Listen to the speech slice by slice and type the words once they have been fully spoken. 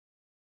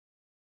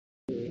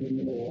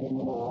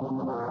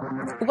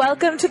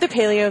Welcome to the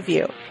Paleo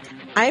View.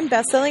 I'm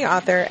best-selling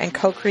author and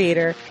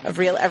co-creator of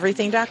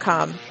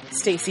RealEverything.com,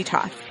 Stacey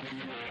Toth.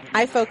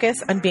 I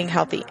focus on being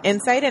healthy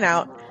inside and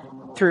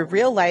out through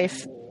real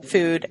life,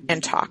 food,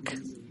 and talk.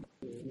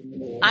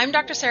 I'm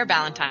Dr. Sarah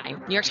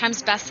Ballantyne, New York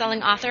Times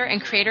bestselling author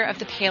and creator of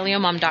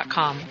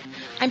thepaleomom.com.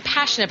 I'm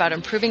passionate about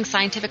improving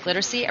scientific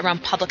literacy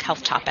around public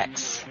health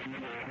topics.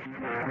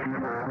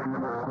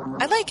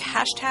 I like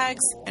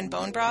hashtags and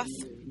bone broth.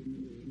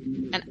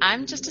 And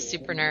I'm just a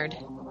super nerd.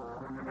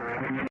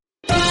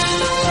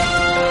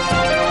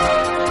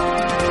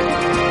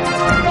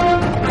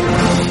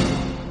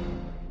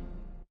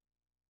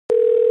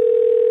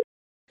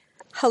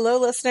 Hello,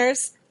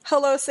 listeners.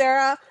 Hello,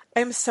 Sarah.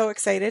 I'm so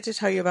excited to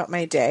tell you about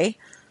my day.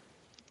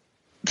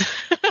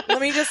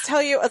 Let me just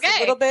tell you a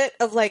little bit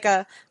of like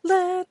a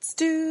let's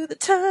do the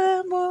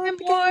time warp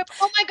again.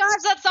 Oh my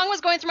gosh, that song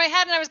was going through my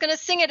head and I was going to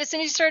sing it as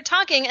soon as you started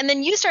talking, and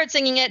then you started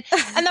singing it,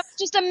 and that was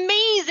just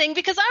amazing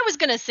because I was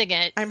going to sing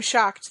it. I'm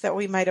shocked that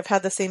we might have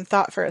had the same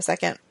thought for a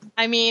second.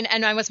 I mean,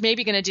 and I was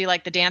maybe going to do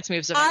like the dance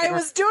moves. I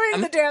was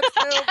doing the dance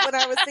move when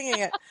I was singing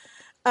it.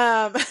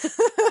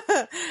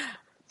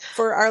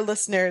 For our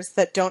listeners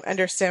that don't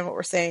understand what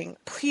we're saying,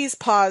 please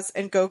pause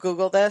and go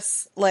Google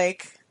this.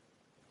 Like,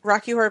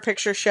 Rocky Horror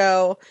Picture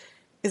Show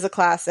is a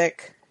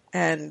classic,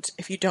 and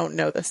if you don't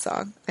know this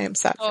song, I am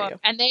sad for you.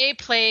 And they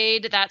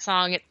played that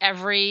song at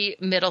every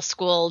middle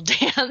school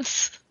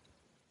dance.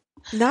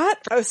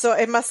 So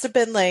it must have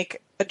been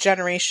like a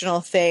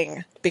generational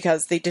thing,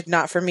 because they did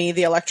not, for me,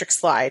 the electric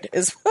slide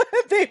is what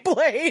they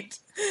played.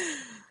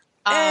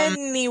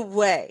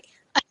 Anyway.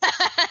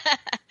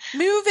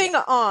 Moving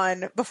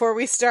on, before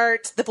we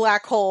start the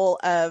black hole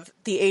of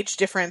the age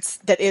difference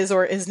that is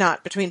or is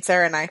not between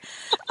Sarah and I.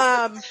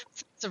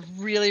 It's a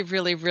really,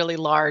 really, really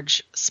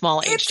large,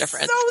 small age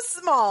difference. It's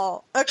so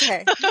small.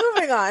 Okay,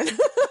 moving on.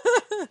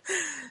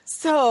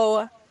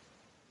 So,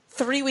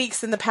 3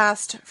 weeks in the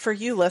past for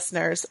you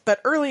listeners,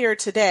 but earlier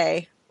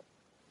today,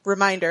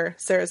 reminder,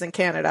 Sarah's in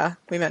Canada.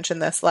 We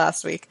mentioned this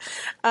last week.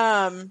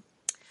 I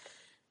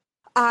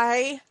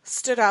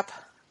stood up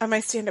on my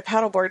stand-up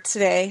paddleboard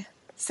today.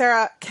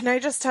 Sarah, can I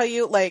just tell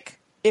you, like,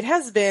 it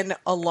has been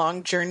a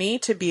long journey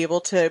to be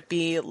able to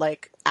be,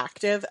 like,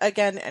 active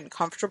again and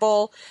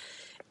comfortable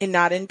and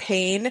not in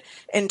pain,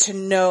 and to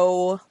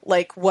know,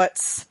 like,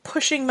 what's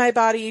pushing my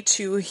body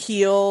to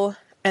heal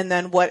and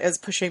then what is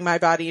pushing my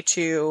body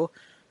too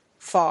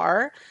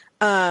far.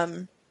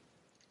 And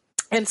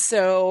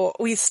so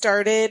we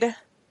decided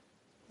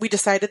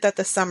that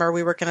this summer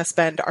we were going to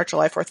spend our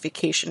July 4th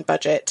vacation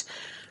budget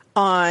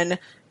on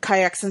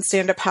kayaks and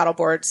stand-up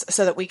paddleboards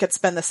so that we could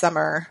spend the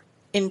summer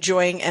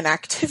enjoying an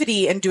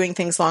activity and doing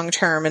things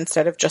long-term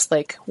instead of just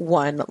like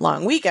one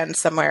long weekend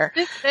somewhere.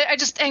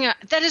 Hang on.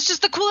 That is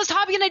just the coolest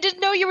hobby, and I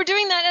didn't know you were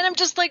doing that, and I'm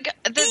just like...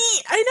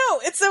 I know!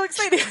 It's so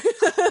exciting!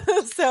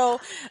 So,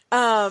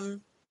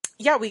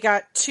 yeah, we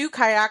got 2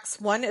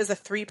 kayaks. One is a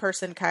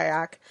 3-person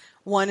kayak.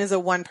 One is a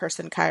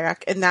 1-person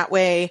kayak. And that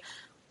way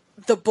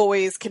the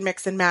boys can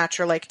mix and match,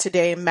 or like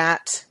today,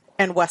 Matt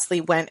and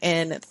Wesley went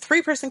in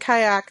 3-person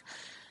kayak.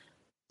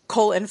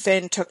 Cole and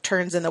Finn took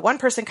turns in the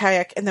 1-person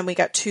kayak, and then we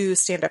got 2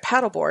 stand-up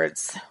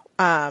paddleboards.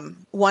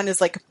 One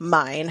is like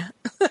mine.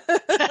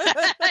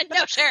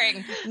 No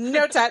sharing.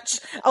 No touch.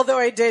 Although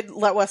I did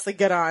let Wesley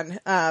get on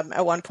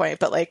at one point,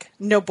 but like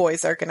no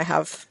boys are going to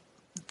have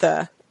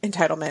the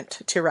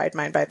entitlement to ride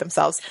mine by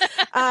themselves.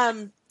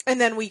 And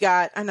then we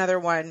got another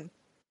one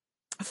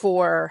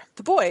for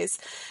the boys.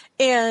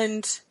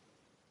 And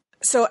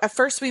so at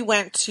first we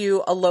went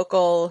to a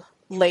local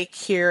lake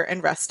here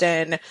in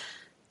Reston.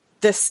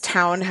 This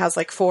town has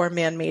like 4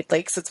 man-made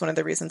lakes. It's one of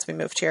the reasons we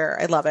moved here.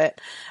 I love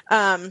it.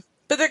 But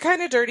they're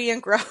kind of dirty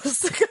and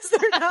gross because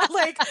they're not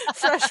like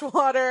fresh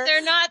water.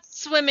 They're not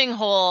swimming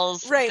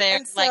holes. Right. They're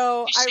and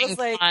so like I was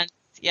like, ponds.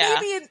 Yeah.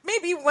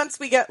 maybe once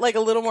we get like a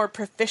little more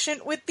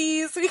proficient with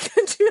these, we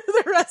can do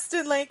the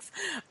Reston lakes.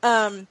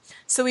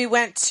 So we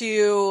went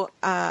to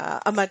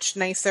a much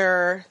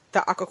nicer, the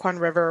Occoquan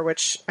River,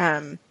 which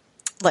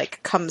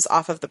like comes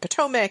off of the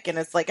Potomac, and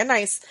it's like a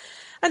nice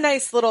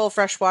little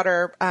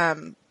freshwater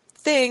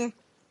thing.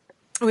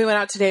 We went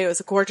out today. It was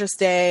a gorgeous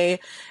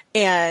day,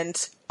 and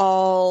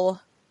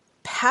all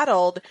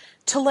paddled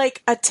to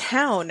like a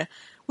town.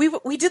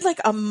 We did like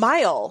a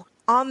mile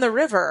on the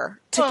river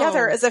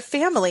together as a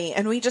family,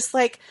 and we just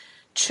like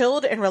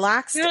chilled and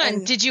relaxed. Yeah,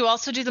 and did you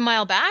also do the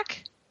mile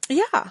back?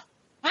 Yeah.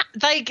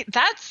 Like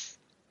that's...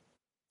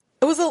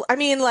 It was I'll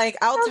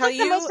tell like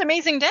you, the most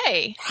amazing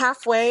day.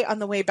 Halfway on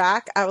the way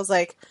back, I was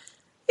like,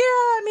 yeah,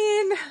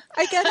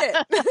 I get it.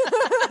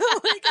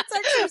 Like, it's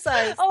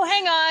exercise. Oh,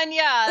 hang on.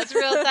 Yeah, it's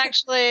real.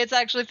 It's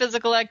actually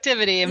physical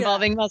activity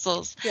involving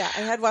muscles. Yeah,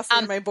 I had Wesley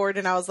on my board,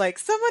 and I was like,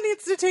 someone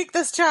needs to take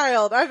this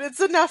child. It's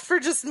enough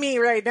for just me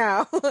right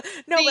now. Is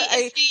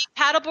the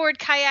paddleboard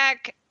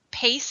kayak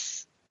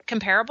pace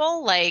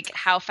comparable? Like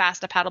how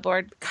fast a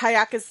paddleboard?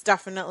 Kayak is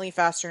definitely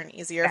faster and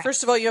easier. Okay.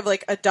 First of all, you have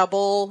like a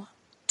double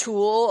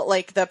tool.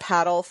 Like the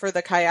paddle for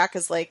the kayak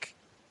is like,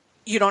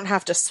 you don't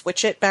have to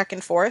switch it back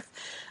and forth.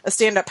 A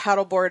stand-up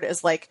paddleboard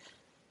is like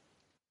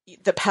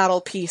the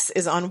paddle piece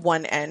is on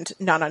one end,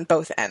 not on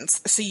both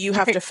ends. So you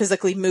have to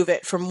physically move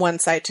it from one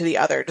side to the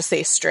other to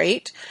stay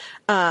straight,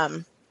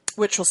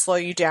 which will slow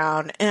you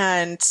down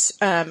and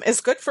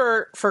is good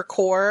for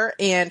core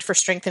and for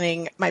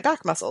strengthening my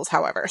back muscles,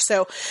 however.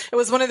 So it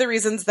was one of the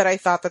reasons that I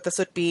thought that this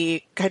would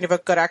be kind of a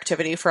good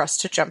activity for us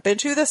to jump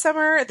into this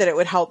summer, that it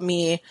would help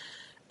me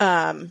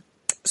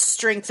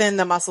strengthen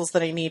the muscles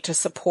that I need to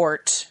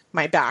support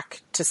my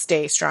back to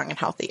stay strong and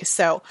healthy.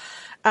 So,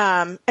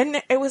 and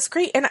it was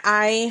great. And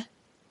I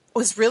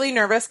was really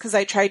nervous because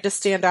I tried to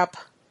stand up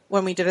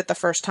when we did it the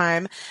first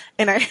time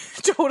and I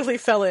totally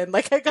fell in.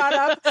 Like I got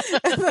up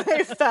and then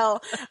I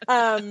fell.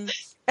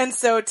 And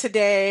so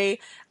today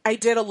I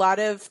did a lot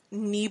of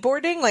knee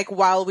boarding. Like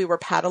while we were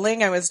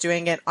paddling, I was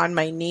doing it on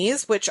my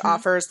knees, which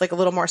offers like a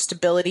little more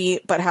stability,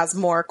 but has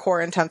more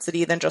core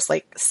intensity than just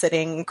like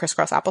sitting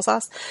crisscross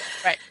applesauce.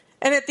 Right.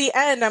 And at the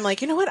end, I'm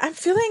like, you know what? I'm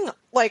feeling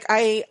like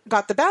I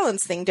got the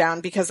balance thing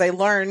down because I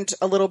learned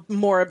a little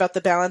more about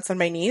the balance on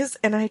my knees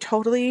and I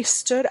totally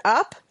stood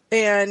up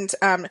and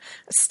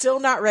still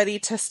not ready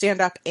to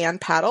stand up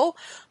and paddle,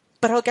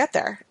 but I'll get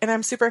there. And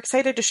I'm super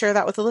excited to share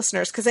that with the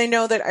listeners because I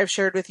know that I've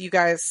shared with you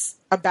guys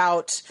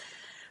about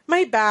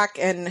my back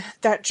and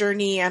that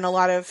journey and a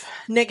lot of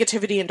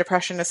negativity and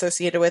depression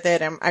associated with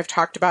it. And I've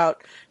talked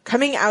about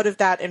coming out of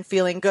that and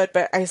feeling good,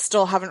 but I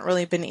still haven't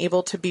really been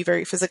able to be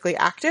very physically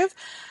active.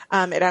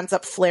 It ends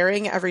up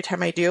flaring every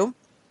time I do.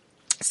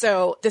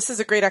 So this is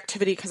a great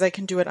activity because I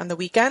can do it on the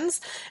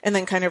weekends and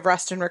then kind of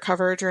rest and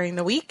recover during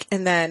the week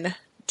and then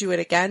do it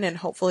again. And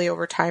hopefully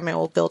over time I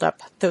will build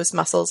up those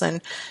muscles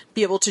and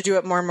be able to do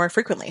it more and more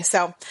frequently.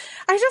 So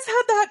I just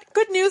had that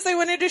good news I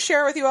wanted to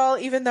share with you all,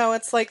 even though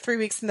it's like 3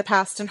 weeks in the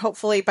past. And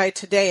hopefully by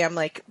today I'm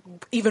like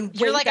even way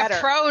You're like better. a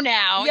pro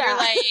now. Yeah. You're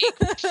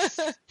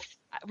like,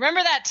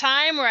 remember that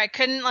time where I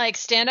couldn't like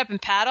stand up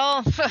and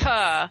paddle?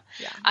 I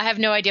have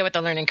no idea what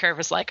the learning curve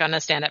was like on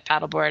a stand-up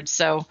paddleboard.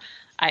 So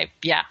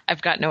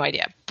I've got no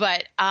idea.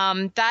 But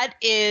that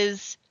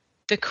is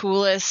the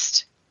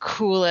coolest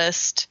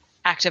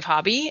active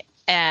hobby.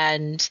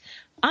 And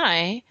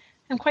I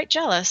am quite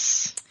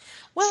jealous.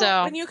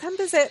 Well, when you come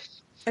visit,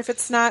 if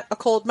it's not a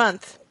cold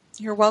month,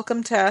 you're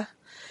welcome to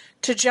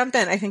jump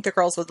in. I think the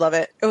girls would love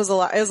it. It was a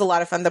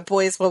lot of fun. The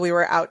boys, while we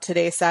were out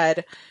today,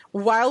 said,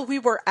 while we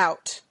were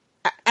out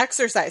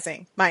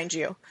exercising, mind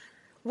you,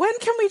 when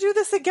can we do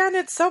this again?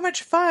 It's so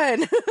much fun.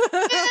 Yay!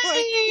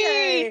 Like,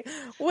 yay.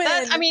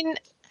 When?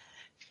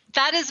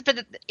 That is,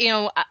 but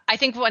I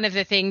think one of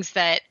the things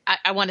that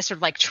I want to sort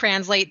of like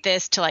translate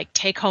this to like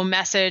take home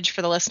message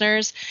for the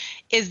listeners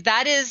is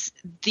that is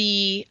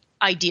the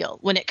ideal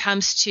when it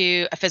comes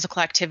to a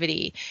physical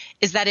activity,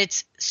 is that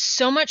it's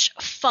so much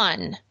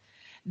fun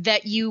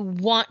that you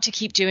want to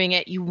keep doing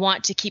it. You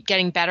want to keep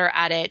getting better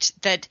at it,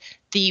 that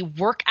the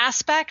work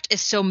aspect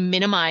is so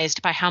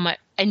minimized by how much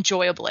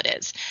enjoyable it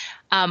is.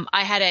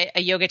 I had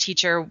a yoga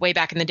teacher way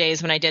back in the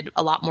days when I did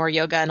a lot more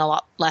yoga and a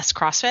lot less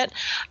CrossFit,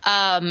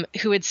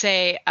 who would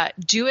say,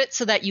 do it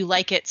so that you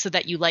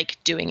like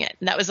doing it.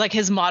 And that was like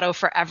his motto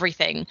for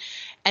everything.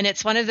 And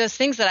it's one of those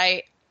things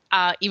that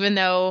even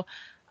though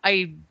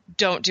I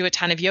don't do a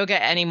ton of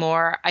yoga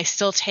anymore, I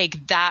still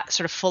take that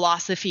sort of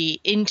philosophy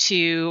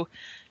into,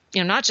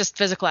 not just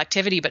physical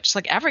activity, but just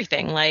like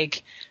everything,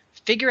 like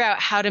figure out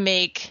how to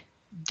make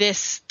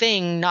this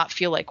thing not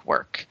feel like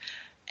work.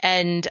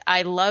 And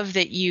I love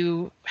that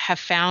you have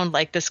found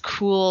like this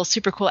cool,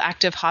 super cool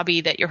active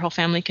hobby that your whole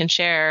family can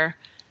share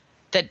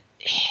that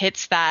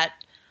hits that.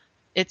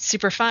 It's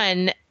super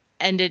fun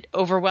and it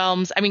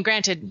overwhelms. I mean,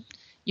 granted,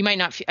 you might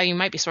not, you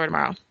might be sore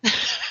tomorrow.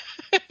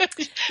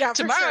 Yeah,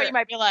 tomorrow sure. You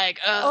might be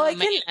like, oh,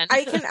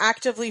 I can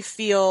actively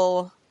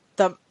feel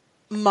the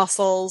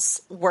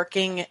muscles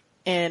working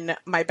in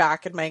my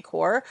back and my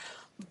core.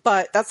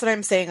 But that's what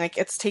I'm saying. Like,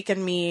 it's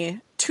taken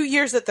me 2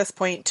 years at this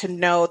point to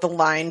know the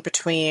line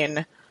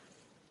between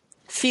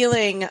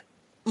feeling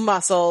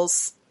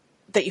muscles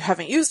that you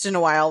haven't used in a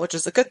while, which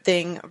is a good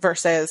thing,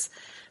 versus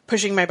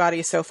pushing my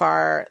body so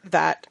far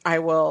that I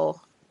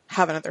will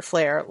have another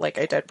flare like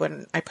I did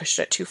when I pushed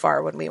it too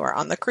far when we were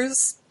on the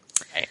cruise.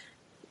 Right.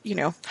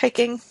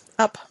 Hiking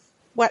up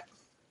wet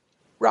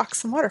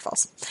rocks and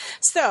waterfalls.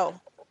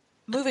 So,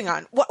 moving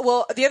on.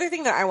 Well, the other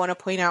thing that I want to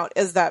point out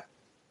is that,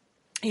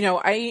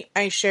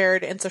 I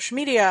shared in social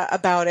media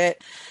about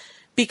it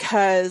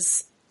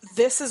because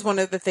this is one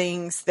of the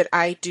things that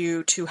I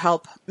do to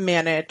help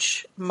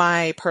manage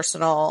my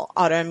personal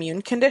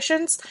autoimmune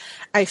conditions.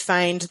 I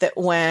find that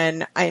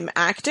when I'm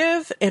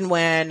active and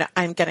when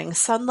I'm getting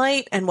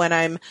sunlight and when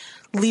I'm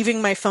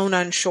leaving my phone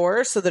on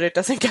shore so that it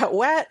doesn't get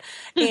wet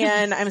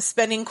and I'm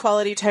spending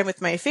quality time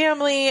with my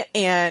family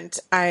and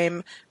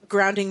I'm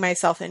grounding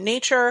myself in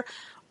nature,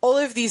 all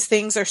of these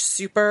things are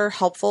super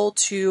helpful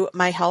to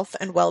my health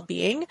and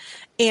well-being.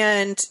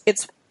 And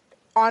it's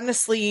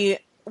honestly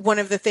one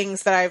of the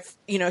things that I've,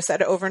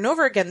 said over and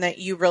over again that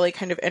you really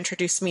kind of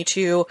introduced me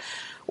to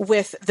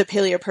with the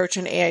paleo approach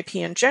and AIP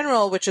in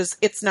general, which is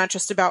it's not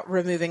just about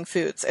removing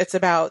foods. It's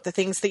about the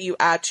things that you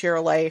add to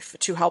your life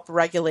to help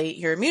regulate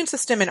your immune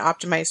system and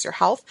optimize your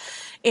health.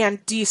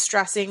 And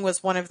de-stressing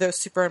was one of those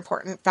super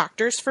important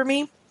factors for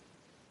me.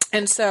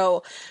 And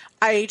so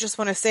I just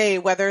want to say,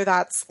 whether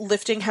that's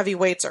lifting heavy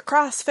weights or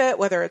CrossFit,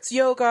 whether it's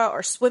yoga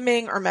or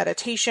swimming or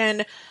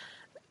meditation,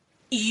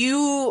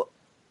 you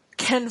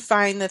can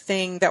find the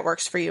thing that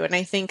works for you. And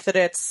I think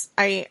that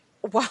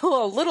while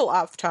a little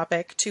off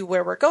topic to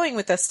where we're going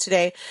with this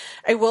today,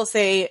 I will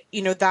say,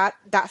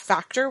 that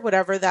factor,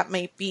 whatever that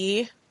might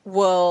be,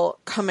 will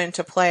come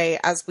into play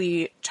as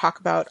we talk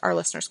about our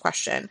listener's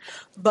question.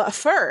 But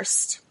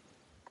first,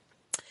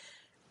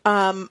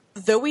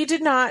 though we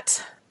did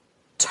not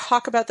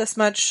talk about this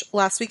much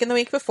last week and the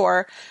week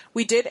before,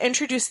 we did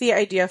introduce the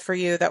idea for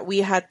you that we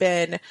had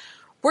been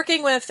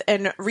working with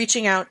and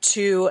reaching out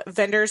to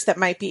vendors that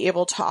might be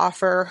able to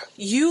offer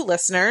you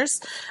listeners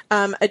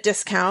a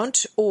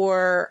discount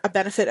or a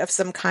benefit of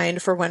some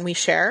kind for when we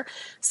share.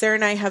 Sarah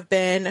and I have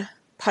been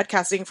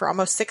podcasting for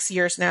almost 6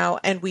 years now,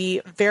 and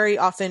we very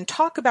often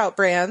talk about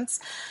brands,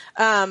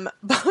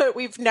 but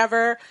we've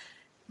never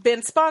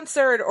been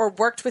sponsored or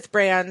worked with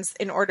brands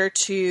in order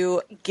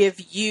to give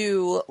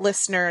you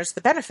listeners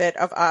the benefit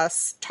of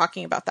us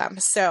talking about them.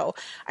 So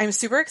I'm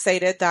super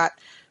excited that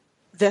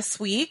this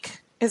week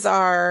is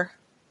our,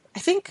 I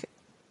think,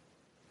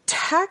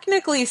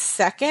 technically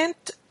second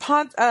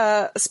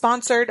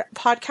sponsored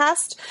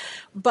podcast.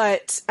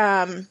 But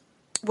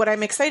what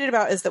I'm excited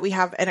about is that we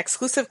have an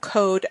exclusive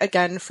code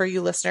again for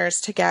you listeners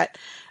to get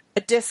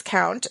a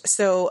discount.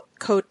 So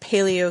code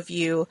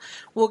PaleoView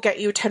will get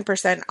you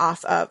 10%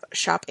 off of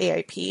Shop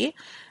AIP.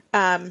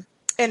 And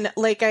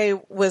like I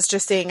was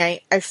just saying,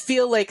 I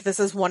feel like this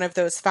is one of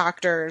those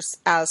factors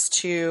as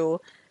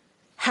to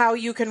how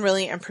you can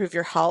really improve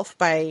your health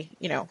by,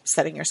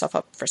 setting yourself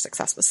up for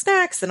success with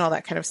snacks and all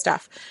that kind of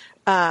stuff.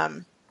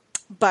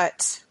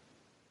 But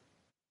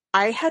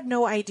I had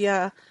no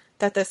idea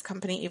that this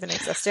company even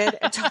existed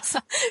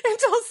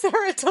until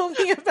Sarah told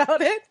me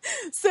about it.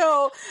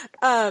 So,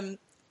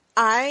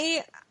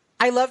 I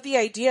love the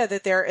idea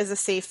that there is a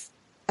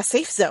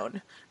safe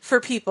zone for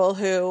people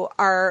who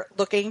are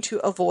looking to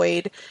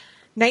avoid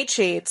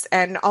nightshades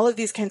and all of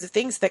these kinds of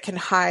things that can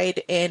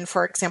hide in,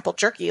 for example,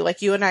 jerky.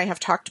 Like you and I have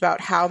talked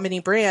about how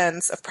many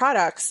brands of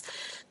products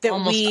that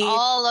almost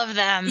all of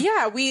them.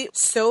 Yeah, we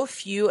so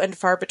few and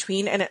far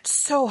between, and it's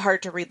so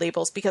hard to read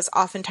labels because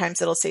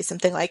oftentimes it'll say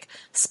something like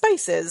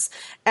spices.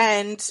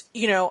 And,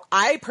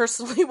 I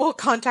personally will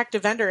contact a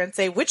vendor and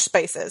say, which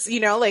spices?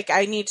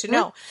 I need to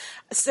know.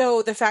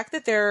 So the fact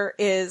that there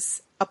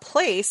is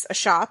a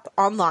shop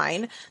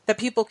online that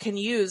people can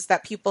use,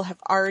 that people have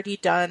already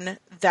done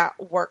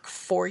that work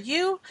for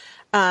you,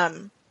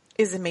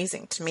 is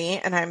amazing to me.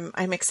 And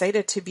I'm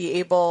excited to be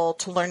able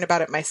to learn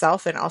about it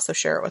myself and also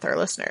share it with our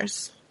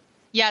listeners.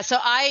 Yeah, so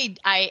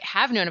I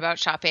have known about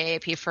Shop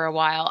AAP for a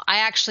while. I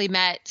actually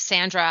met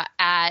Sandra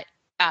at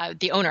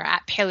the owner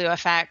at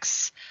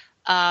PaleoFX,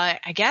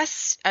 I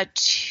guess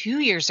 2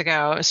 years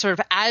ago, sort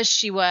of as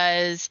she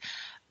was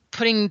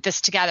putting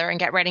this together and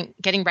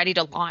getting ready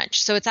to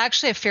launch. So it's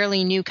actually a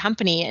fairly new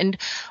company. And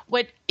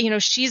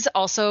she's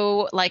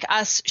also like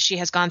us. She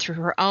has gone through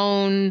her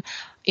own,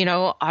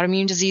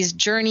 autoimmune disease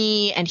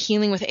journey and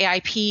healing with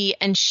AIP.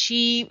 And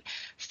she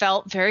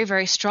felt very,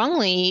 very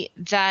strongly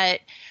that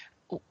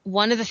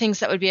one of the things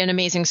that would be an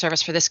amazing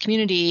service for this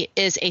community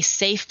is a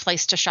safe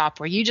place to shop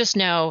where you just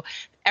know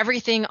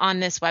everything on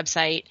this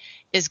website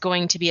is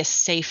going to be a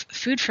safe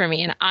food for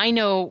me. And I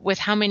know with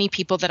how many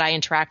people that I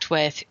interact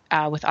with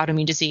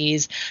autoimmune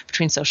disease,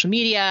 between social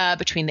media,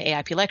 between the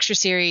AIP lecture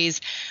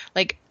series,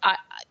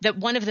 that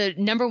one of the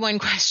number one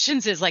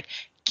questions is like,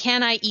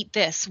 can I eat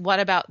this? What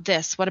about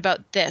this? What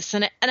about this?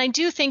 And I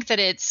do think that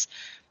it's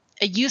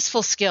a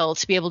useful skill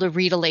to be able to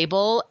read a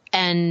label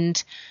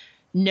and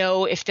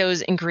know if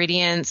those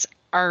ingredients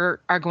are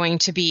going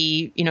to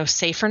be,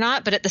 safe or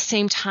not. But at the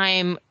same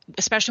time,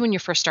 especially when you're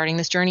first starting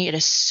this journey, it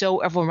is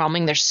so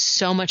overwhelming. There's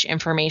so much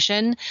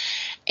information.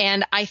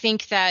 And I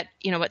think that,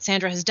 what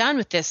Sandra has done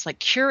with this,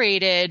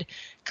 curated,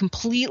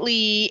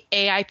 completely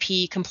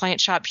AIP compliant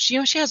shop, she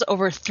has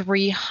over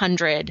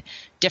 300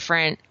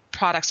 different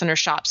products in her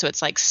shop. So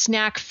it's like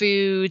snack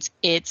foods,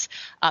 it's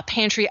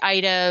pantry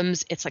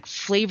items, it's like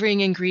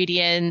flavoring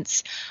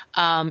ingredients,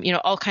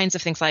 all kinds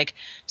of things like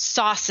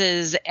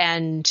sauces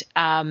and,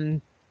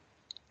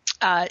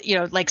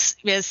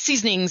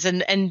 seasonings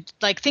and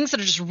like things that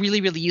are just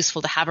really, really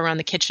useful to have around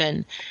the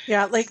kitchen.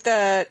 Yeah. Like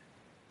the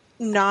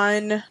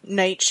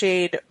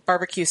non-nightshade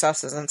barbecue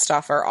sauces and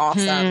stuff are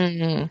awesome.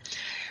 Mm-hmm.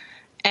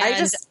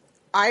 And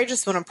I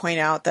just want to point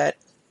out that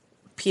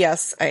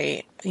P.S.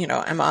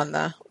 I'm on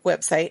the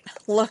website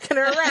looking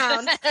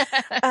around.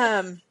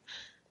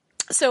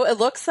 So it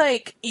looks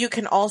like you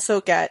can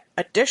also get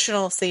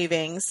additional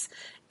savings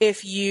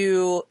if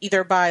you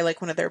either buy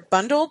one of their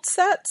bundled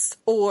sets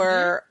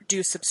or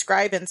do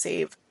subscribe and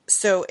save.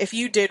 So if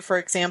you did, for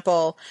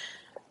example,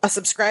 a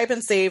subscribe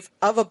and save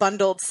of a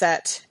bundled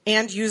set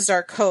and used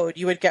our code,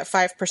 you would get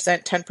 5%,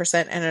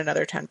 10%, and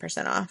another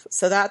 10% off.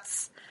 So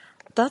that's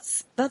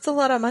a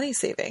lot of money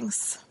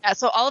savings. Yeah,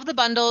 so all of the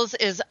bundles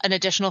is an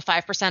additional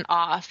 5%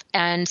 off,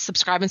 and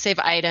subscribe and save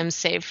items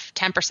save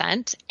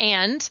 10%.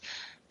 And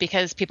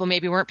because people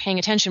maybe weren't paying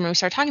attention when we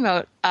started talking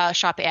about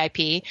Shop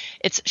AIP,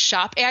 it's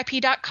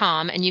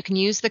shopaip.com, and you can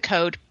use the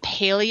code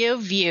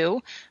PaleoView,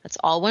 that's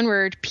all one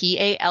word,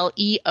 PaleoView,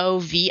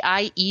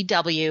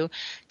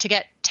 to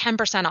get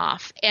 10%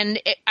 off.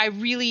 And I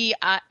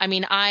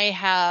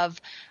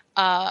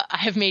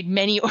have made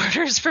many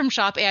orders from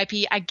Shop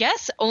AIP, I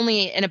guess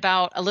only in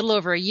about a little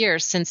over a year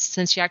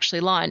since she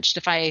actually launched,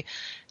 if I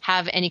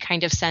have any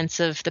kind of sense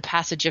of the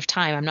passage of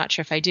time. I'm not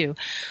sure if I do.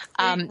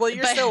 Well,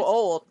 you're so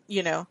old,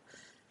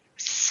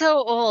 So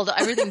old,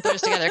 everything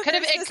blurs together. It could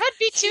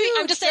be 2 years.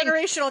 I'm just saying,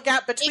 generational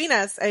gap between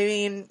us. I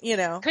mean,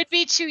 could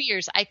be 2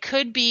 years. I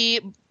could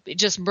be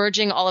just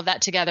merging all of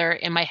that together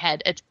in my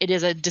head. It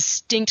is a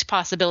distinct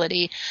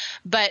possibility,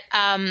 but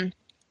I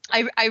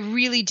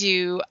really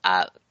do,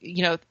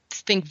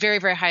 think very,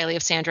 very highly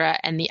of Sandra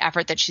and the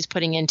effort that she's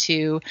putting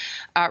into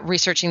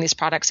researching these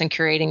products and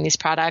curating these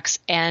products.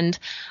 And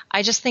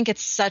I just think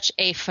it's such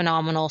a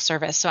phenomenal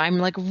service. So I'm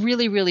like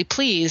really, really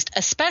pleased,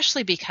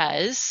 especially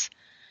because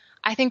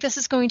I think this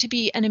is going to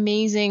be an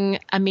amazing,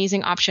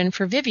 amazing option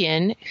for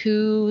Vivian,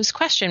 whose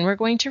question we're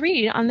going to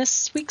read on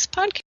this week's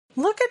podcast.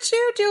 Look at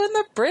you doing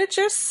the bridge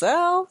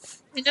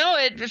yourself.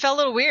 It felt a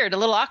little weird, a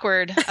little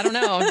awkward. I don't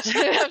know.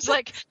 I was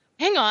like,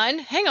 hang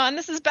on,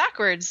 this is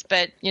backwards.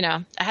 But,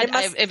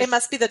 it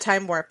must be the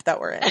time warp that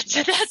we're in.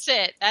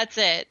 That's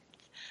it.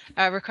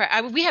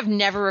 We have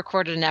never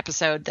recorded an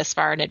episode this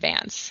far in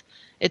advance.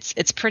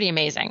 It's pretty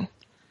amazing.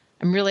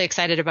 I'm really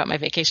excited about my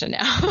vacation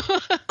now.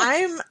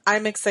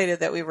 I'm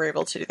excited that we were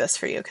able to do this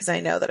for you, because I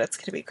know that it's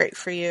going to be great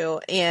for you.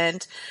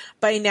 And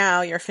by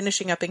now you're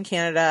finishing up in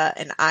Canada,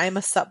 and I'm a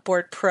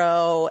Supboard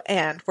Pro,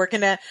 and we're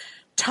going to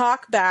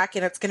talk back,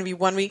 and it's going to be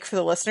 1 week for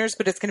the listeners,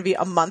 but it's going to be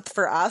a month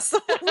for us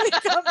when we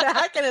come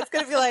back, and it's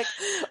going to be like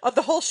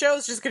the whole show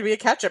is just going to be a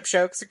catch-up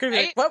show, because it's going to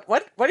be like,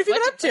 what have you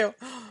been up to?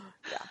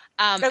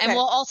 Yeah. Okay. And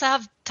we'll also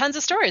have tons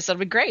of stories.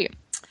 That'll be great.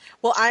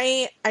 Well,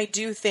 I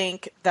do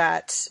think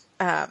that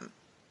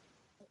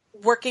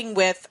working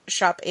with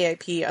Shop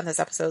AIP on this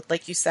episode,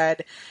 like you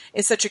said,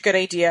 is such a good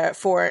idea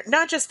for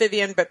not just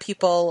Vivian, but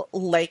people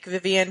like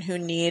Vivian who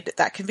need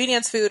that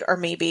convenience food, or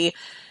maybe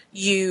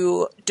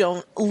you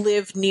don't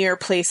live near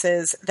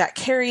places that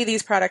carry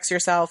these products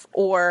yourself,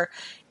 or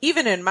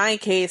even in my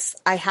case,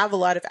 I have a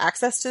lot of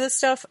access to this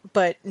stuff,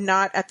 but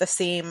not at the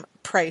same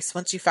price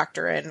once you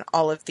factor in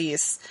all of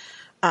these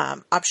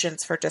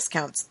options for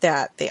discounts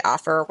that they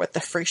offer with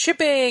the free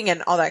shipping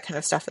and all that kind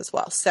of stuff as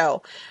well.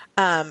 So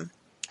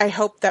I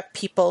hope that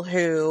people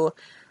who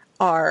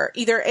are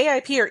either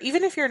AIP, or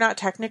even if you're not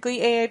technically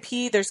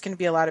AIP, there's going to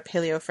be a lot of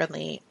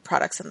paleo-friendly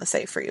products in the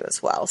site for you as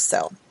well.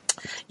 So,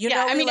 we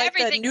like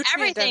the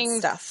nutrient-dense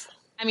stuff.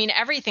 I mean,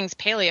 everything's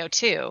paleo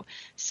too,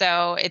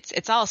 so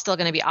it's all still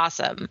going to be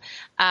awesome.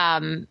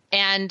 I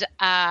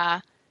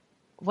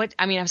was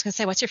going to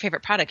say, what's your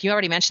favorite product? You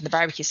already mentioned the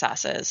barbecue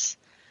sauces.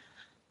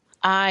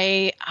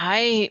 I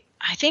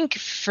think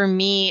for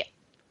me,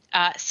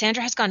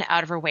 Sandra has gone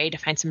out of her way to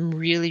find some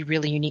really,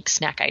 really unique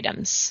snack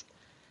items.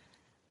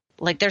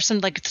 Like there's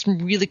some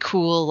really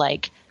cool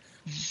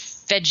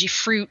veggie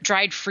fruit,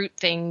 dried fruit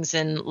things,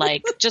 and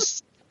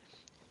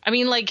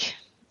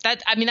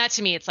that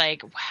to me, it's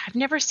like, I've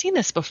never seen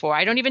this before.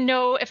 I don't even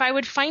know if I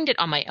would find it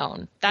on my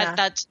own.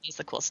 That is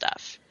the cool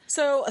stuff.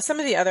 So some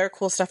of the other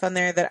cool stuff on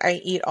there that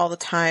I eat all the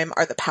time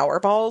are the Power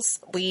Balls.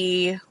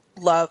 We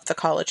love the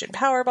collagen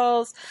Power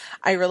Balls.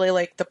 I really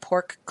like the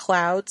pork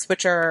clouds,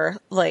 which are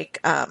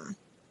they're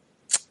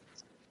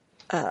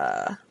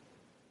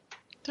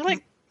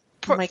like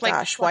pork, oh my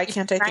gosh, why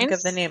can't I think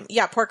of the name?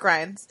 Yeah, pork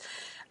rinds.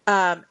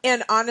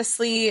 And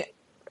honestly,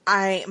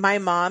 my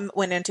mom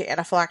went into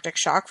anaphylactic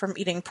shock from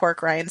eating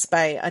pork rinds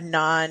by a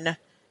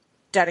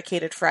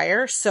non-dedicated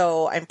fryer,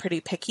 so I'm pretty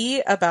picky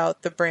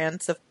about the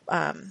brands of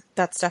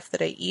that stuff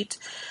that I eat.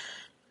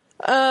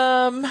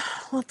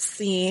 Let's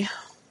see.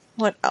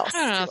 What else? I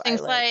don't know.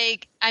 Things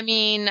like,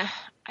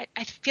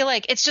 I feel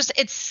like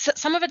it's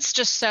some of it's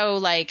just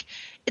so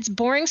it's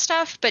boring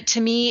stuff, but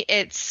to me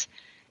it's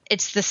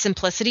the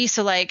simplicity.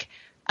 So like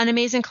an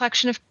amazing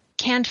collection of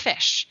canned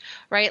fish,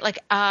 right?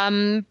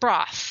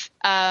 Broth,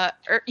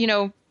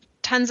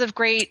 tons of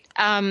great,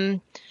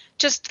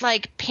 just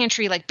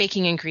pantry,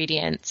 baking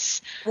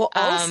ingredients. Well,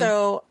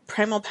 also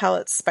Primal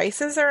Palette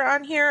spices are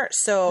on here.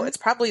 So it's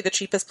probably the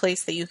cheapest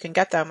place that you can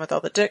get them with all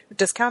the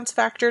discounts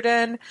factored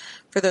in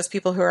for those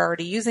people who are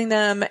already using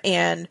them.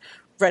 And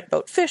Red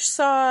Boat fish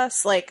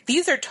sauce,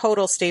 these are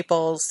total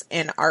staples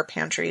in our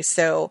pantry.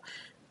 So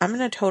I'm going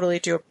to totally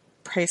do a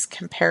price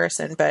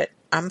comparison, but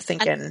I'm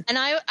thinking. And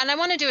I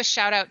want to do a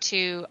shout out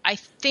to, I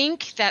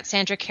think that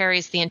Sandra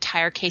carries the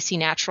entire KC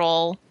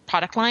Natural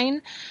product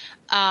line.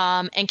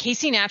 And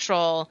KC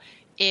Natural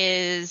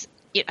is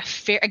a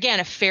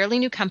fairly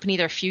new company.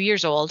 They're a few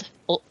years old,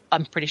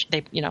 I'm pretty sure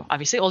they,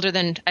 obviously older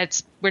than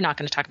we're not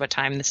going to talk about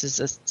time. This is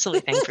a silly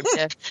thing for me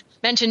to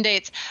mention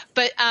dates,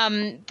 but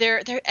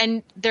they're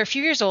a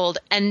few years old,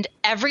 and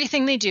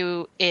everything they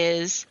do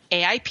is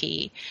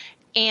AIP,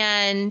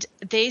 and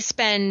they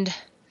spend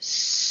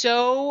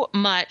so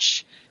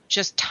much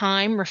just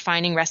time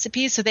refining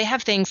recipes. So they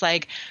have things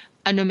like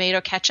a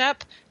tomato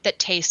ketchup that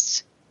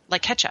tastes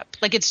like ketchup.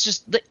 Like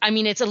it's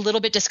a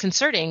little bit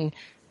disconcerting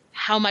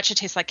how much it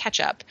tastes like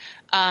ketchup.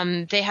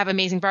 They have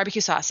amazing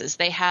barbecue sauces.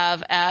 They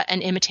have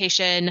an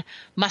imitation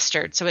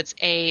mustard. So it's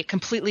a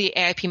completely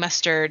AIP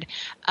mustard.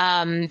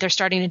 They're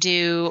starting to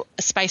do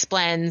spice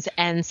blends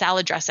and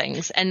salad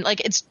dressings. And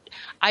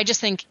I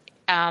just think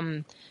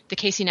the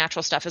Casey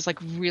Natural stuff is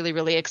really,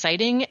 really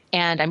exciting.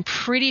 And I'm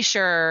pretty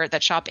sure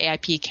that Shop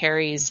AIP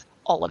carries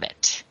all of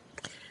it.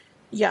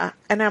 Yeah.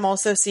 And I'm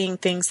also seeing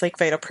things like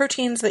Vital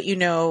Proteins that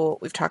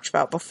we've talked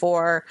about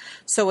before.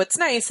 So what's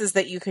nice is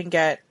that you can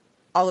get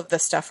all of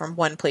this stuff from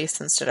one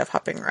place instead of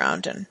hopping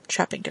around and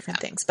shopping different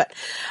things. But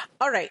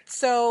all right.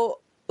 So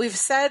we've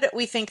said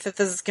we think that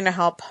this is going to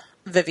help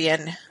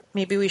Vivian.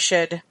 Maybe we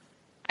should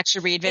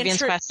actually read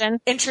Vivian's question.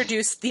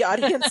 Introduce the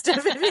audience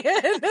to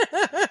Vivian.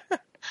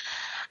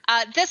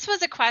 This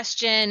was a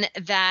question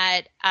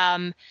that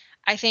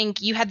I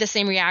think you had the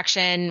same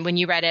reaction when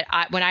you read it,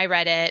 when I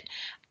read it,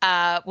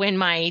 when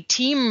my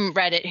team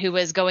read it, who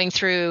was going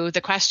through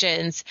the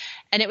questions.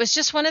 And it was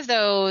just one of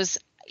those,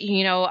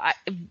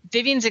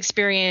 Vivian's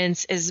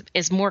experience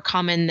is more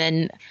common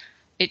than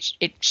it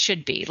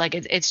should be.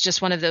 It's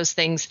just one of those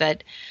things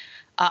that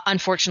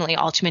unfortunately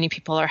all too many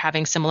people are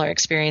having similar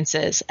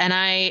experiences.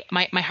 And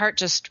my heart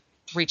just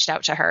reached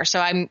out to her. So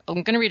I'm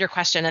going to read her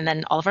question, and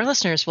then all of our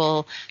listeners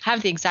will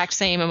have the exact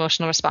same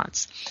emotional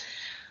response.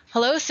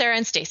 Hello, Sarah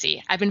and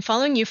Stacy. I've been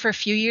following you for a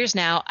few years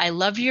now. I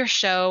love your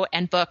show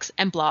and books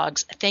and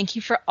blogs. Thank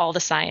you for all the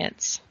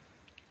science.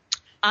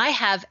 I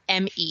have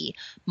ME,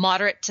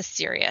 moderate to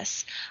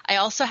serious. I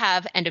also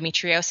have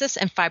endometriosis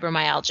and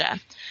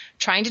fibromyalgia.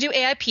 Trying to do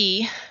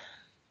AIP,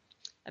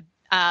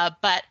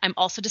 but I'm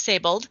also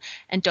disabled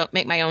and don't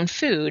make my own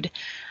food.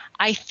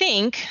 I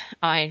think,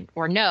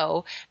 or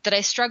know, that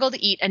I struggle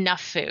to eat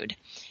enough food.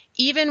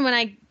 Even when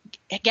I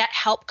get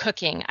help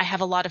cooking, I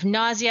have a lot of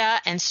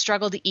nausea and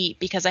struggle to eat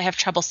because I have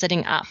trouble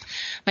sitting up.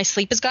 My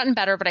sleep has gotten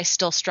better, but I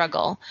still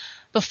struggle.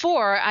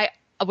 Before, I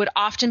would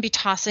often be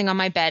tossing on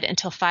my bed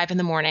until 5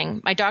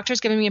 a.m. My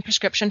doctor's given me a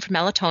prescription for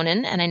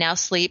melatonin, and I now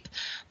sleep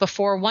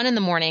before 1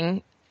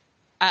 a.m,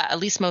 at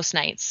least most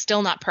nights.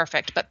 Still not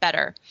perfect, but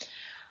better.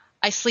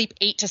 I sleep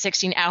 8 to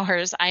 16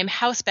 hours. I am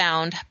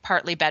housebound,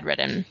 partly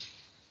bedridden.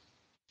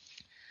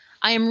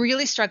 I am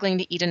really struggling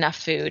to eat enough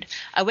food.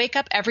 I wake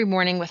up every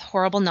morning with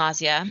horrible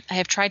nausea. I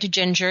have tried to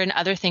ginger and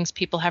other things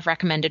people have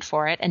recommended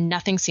for it, and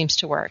nothing seems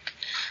to work.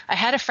 I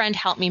had a friend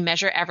help me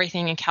measure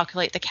everything and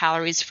calculate the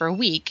calories for a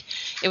week.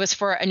 It was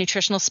for a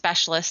nutritional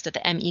specialist at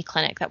the ME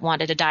clinic that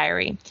wanted a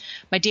diary.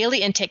 My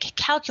daily intake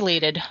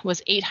calculated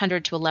was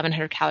 800 to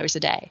 1,100 calories a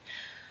day.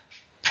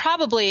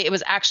 Probably it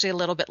was actually a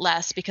little bit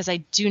less because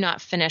I do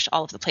not finish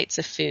all of the plates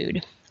of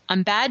food.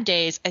 On bad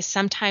days, I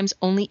sometimes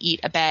only eat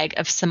a bag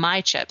of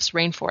semi chips,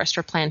 rainforest,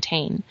 or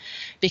plantain,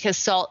 because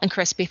salt and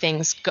crispy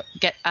things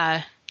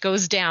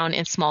goes down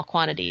in small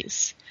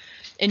quantities.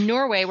 In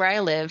Norway, where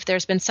I live,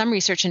 there's been some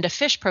research into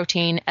fish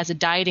protein as a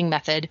dieting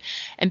method,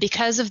 and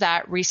because of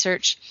that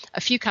research,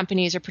 a few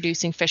companies are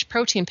producing fish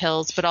protein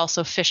pills, but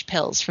also fish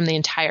pills from the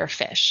entire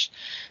fish.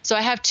 So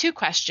I have 2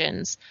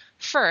 questions.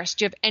 First,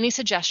 do you have any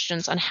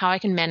suggestions on how I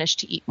can manage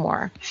to eat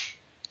more?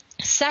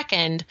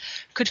 Second,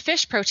 could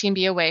fish protein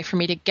be a way for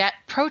me to get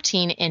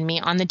protein in me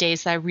on the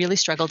days that I really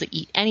struggle to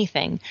eat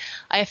anything?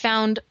 I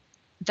found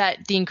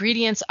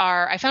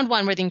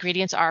one where the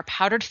ingredients are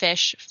powdered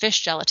fish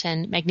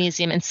gelatin,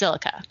 magnesium, and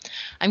silica.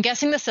 I'm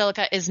guessing the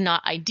silica is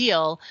not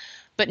ideal,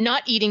 but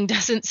not eating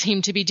doesn't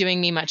seem to be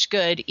doing me much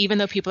good, even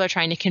though people are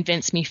trying to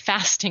convince me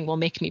fasting will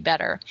make me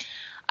better.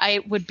 I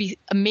would be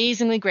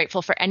amazingly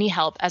grateful for any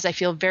help, as I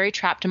feel very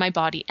trapped in my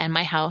body and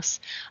my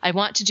house. I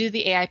want to do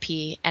the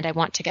AIP, and I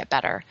want to get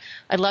better.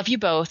 I love you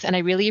both, and I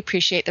really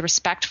appreciate the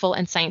respectful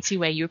and sciencey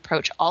way you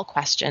approach all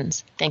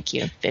questions. Thank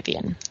you,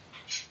 Vivian.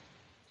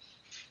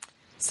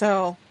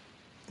 So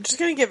I'm just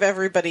going to give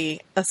everybody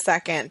a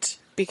second,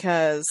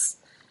 because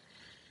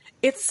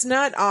it's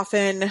not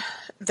often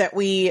that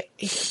we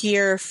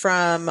hear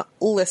from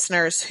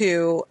listeners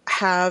who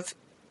have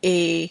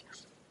a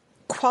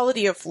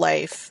quality of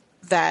life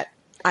that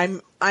I'm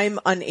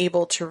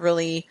unable to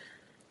really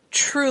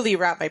truly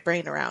wrap my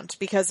brain around,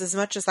 because as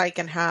much as I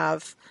can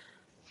have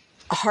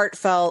a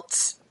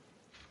heartfelt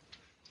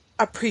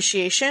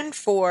appreciation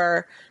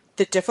for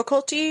the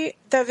difficulty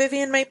that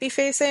Vivian might be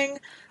facing,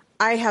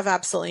 I have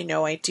absolutely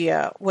no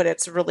idea what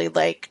it's really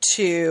like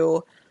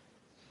to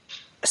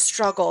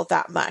struggle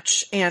that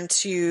much and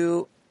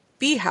to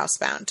be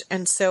housebound.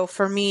 And so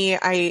for me,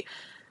 I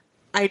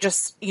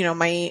just,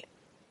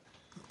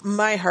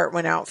 my heart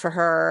went out for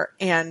her,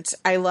 and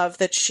I love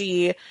that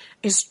she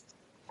is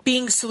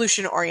being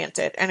solution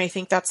oriented. And I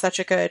think that's such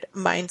a good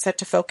mindset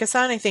to focus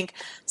on. I think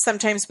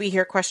sometimes we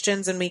hear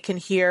questions and we can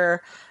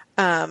hear,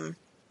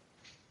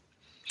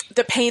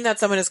 the pain that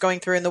someone is going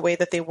through and the way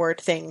that they word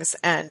things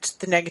and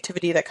the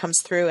negativity that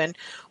comes through. And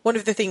one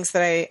of the things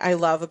that I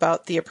love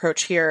about the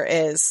approach here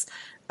is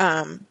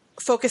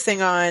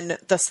focusing on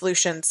the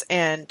solutions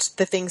and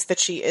the things that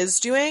she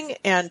is doing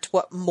and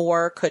what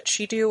more could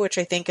she do, which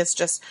I think is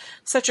just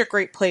such a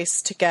great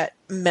place to get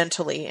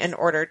mentally in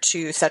order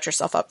to set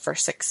yourself up for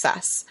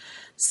success.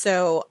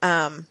 So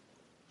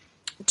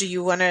do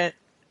you want to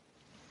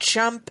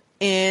jump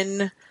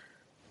in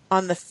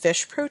on the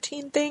fish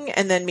protein thing,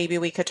 and then maybe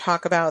we could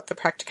talk about the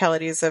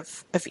practicalities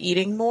of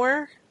eating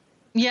more?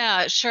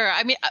 Yeah, sure.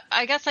 I mean,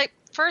 I guess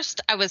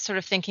first I was sort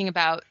of thinking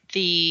about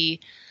the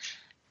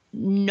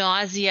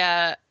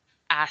nausea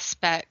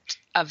aspect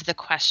of the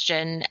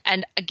question.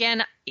 And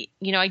again,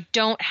 I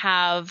don't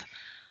have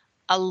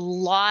a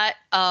lot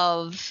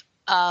of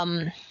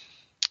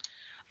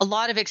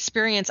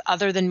experience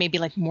other than maybe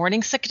like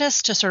morning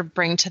sickness to sort of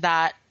bring to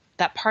that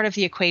part of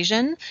the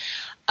equation.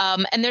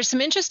 And there's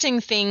some interesting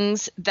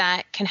things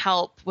that can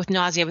help with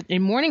nausea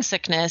in morning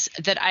sickness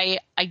that I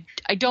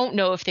don't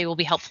know if they will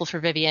be helpful for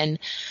Vivian,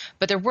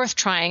 but they're worth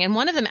trying. And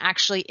one of them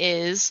actually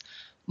is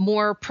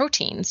more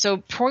protein. So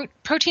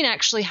protein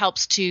actually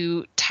helps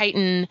to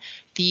tighten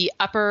the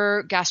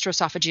upper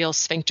gastroesophageal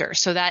sphincter.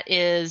 So that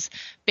is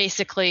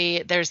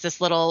basically, there's this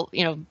little,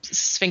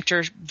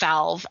 sphincter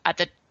valve at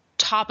the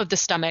top of the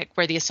stomach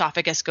where the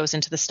esophagus goes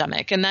into the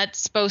stomach. And that's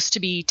supposed to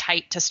be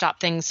tight to stop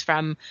things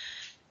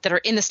that are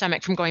in the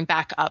stomach from going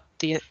back up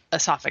the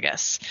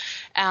esophagus.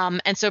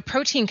 And so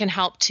protein can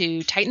help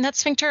to tighten that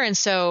sphincter. And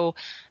so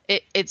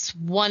it's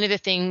one of the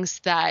things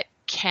that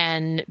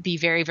can be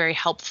very, very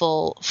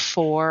helpful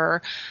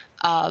for,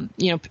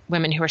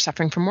 women who are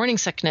suffering from morning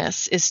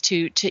sickness is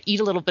to eat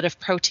a little bit of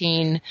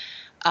protein,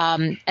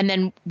 and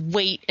then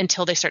wait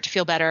until they start to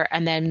feel better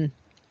and then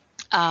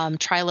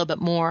try a little bit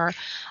more.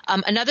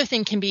 Another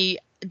thing can be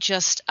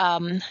just,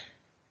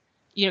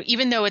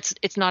 even though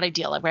it's not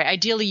ideal, right?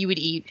 Ideally, you would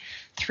eat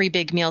 3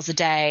 big meals a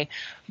day,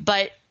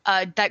 but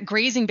that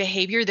grazing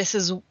behavior, this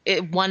is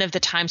one of the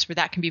times where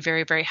that can be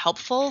very, very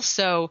helpful.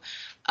 So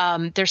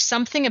there's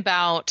something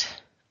about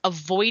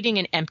avoiding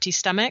an empty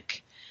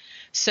stomach.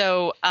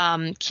 So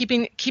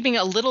keeping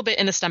a little bit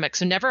in the stomach,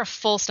 so never a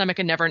full stomach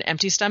and never an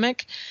empty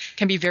stomach,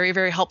 can be very,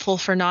 very helpful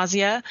for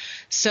nausea.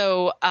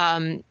 So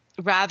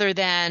rather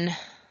than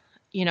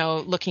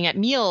looking at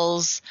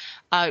meals,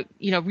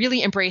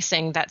 really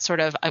embracing that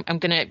sort of, I'm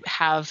going to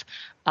have,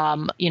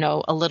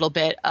 a little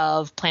bit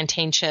of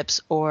plantain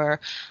chips, or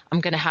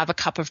I'm going to have a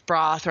cup of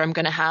broth, or I'm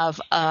going to have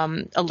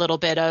a little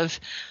bit of,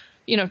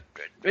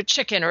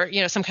 chicken,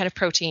 or, some kind of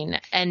protein.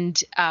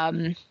 And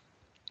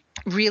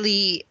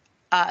really,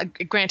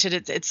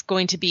 granted, it's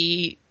going to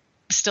be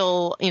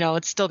still,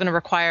 it's still going to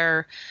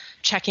require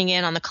checking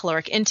in on the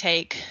caloric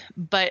intake,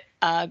 but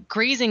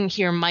grazing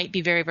here might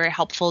be very, very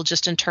helpful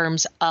just in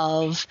terms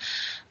of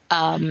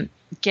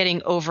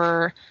getting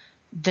over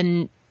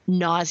the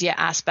nausea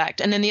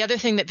aspect. And then the other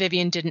thing that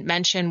Vivian didn't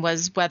mention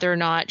was whether or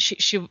not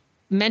she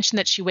mentioned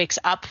that she wakes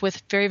up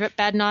with very, very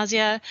bad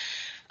nausea,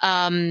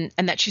 and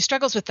that she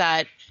struggles with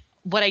that.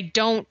 What I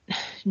don't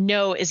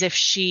know is if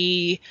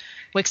she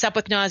wakes up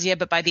with nausea,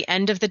 but by the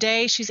end of the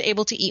day, she's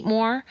able to eat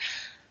more.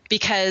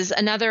 Because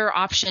another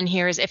option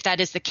here is, if that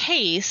is the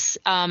case,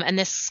 and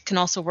this can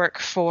also work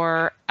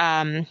for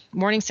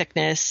morning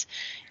sickness,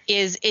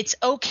 is it's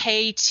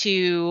okay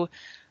to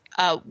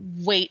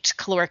weight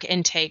caloric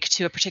intake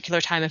to a particular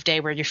time of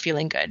day where you're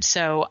feeling good.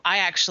 So I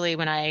actually,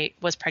 when I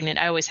was pregnant,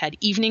 I always had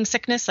evening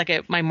sickness.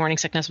 My morning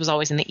sickness was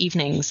always in the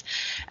evenings.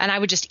 And I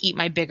would just eat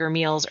my bigger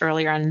meals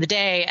earlier on in the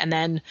day. And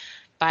then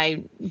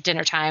by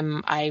dinner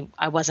time, I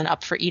wasn't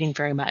up for eating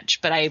very much,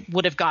 but I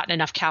would have gotten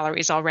enough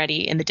calories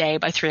already in the day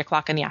by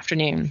 3:00 in the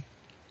afternoon.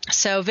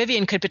 So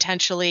Vivian could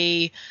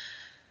potentially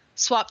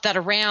swap that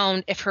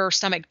around if her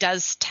stomach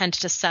does tend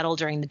to settle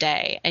during the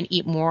day and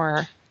eat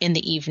more in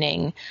the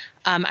evening.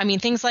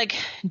 Things like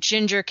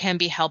ginger can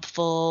be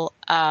helpful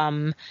as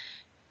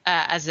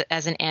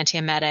an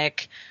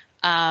antiemetic.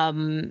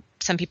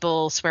 Some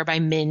people swear by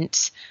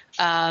mint.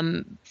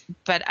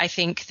 But I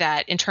think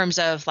that in terms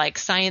of like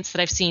science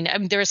that I've seen,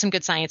 there is some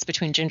good science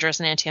between ginger as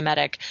an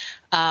antiemetic.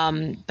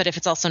 But if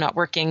it's also not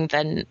working,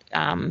 then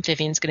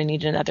Vivian's going to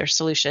need another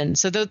solution.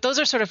 So those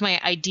are sort of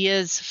my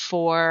ideas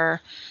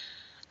for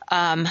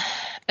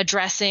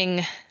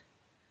addressing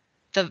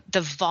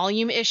the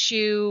volume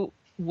issue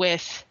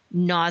with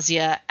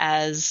nausea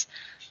as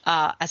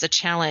a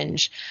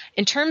challenge.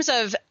 In terms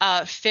of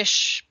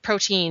fish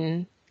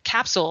protein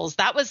capsules,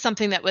 that was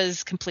something that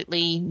was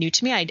completely new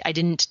to me. I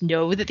didn't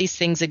know that these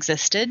things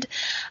existed.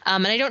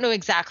 And I don't know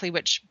exactly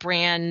which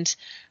brand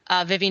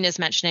Vivian is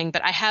mentioning,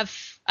 but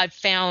I've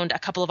found a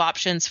couple of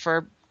options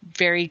for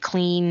very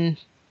clean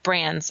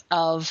brands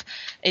of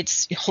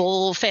it's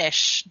whole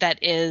fish that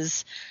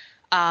is,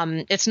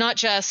 it's not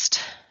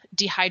just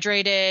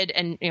dehydrated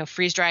and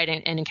freeze dried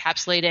and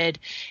encapsulated.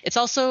 It's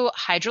also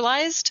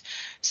hydrolyzed.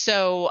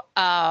 So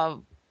a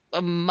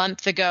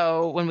month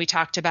ago when we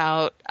talked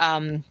about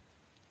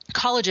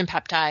collagen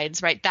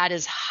peptides, right? That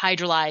is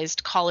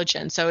hydrolyzed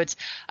collagen. So it's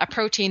a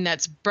protein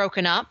that's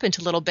broken up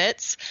into little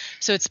bits.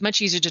 So it's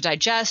much easier to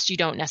digest. You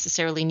don't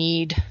necessarily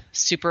need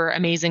super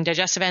amazing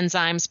digestive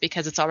enzymes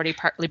because it's already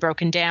partly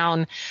broken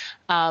down.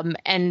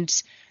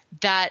 And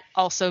that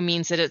also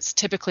means that it's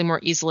typically more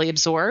easily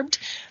absorbed.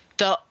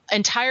 The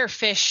entire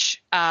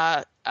fish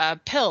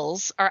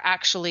pills are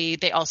actually,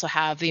 they also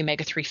have the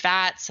omega-3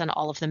 fats and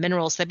all of the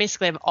minerals. They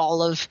basically have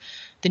all of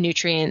the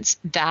nutrients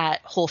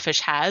that whole fish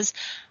has.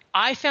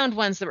 I found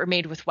ones that were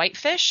made with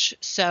whitefish,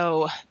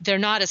 so they're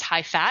not as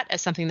high fat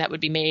as something that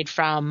would be made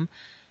from,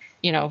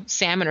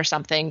 salmon or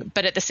something.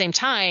 But at the same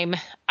time,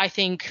 I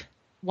think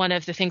one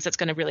of the things that's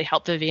going to really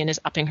help Vivian is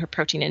upping her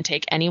protein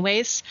intake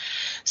anyways.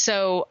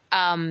 So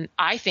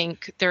I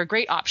think they're a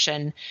great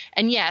option.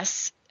 And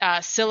yes,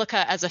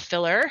 silica as a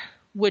filler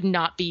would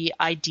not be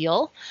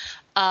ideal.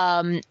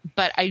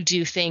 But I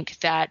do think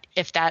that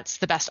if that's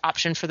the best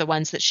option for the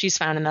ones that she's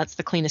found and that's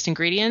the cleanest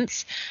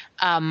ingredients,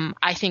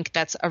 I think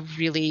that's a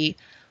really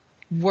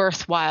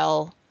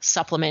worthwhile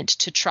supplement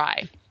to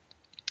try.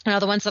 Now,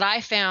 the ones that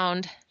I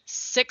found,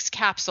 6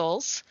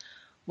 capsules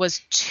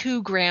was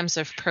 2 grams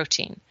of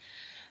protein.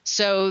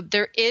 So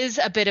there is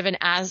a bit of an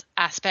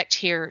aspect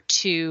here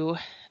to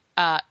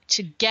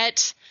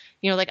get,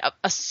 like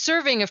a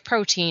serving of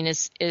protein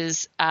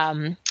is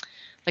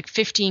like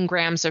 15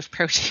 grams of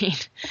protein.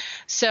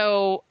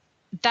 So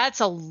that's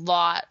a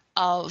lot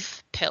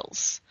of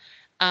pills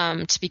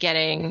to be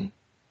getting,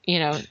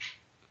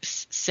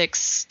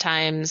 6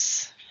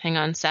 times,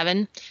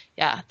 7.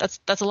 Yeah,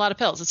 that's a lot of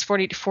pills. It's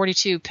 40 to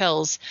 42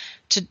 pills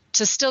to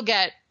still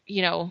get,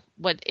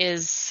 what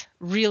is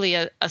really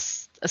a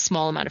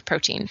small amount of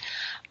protein.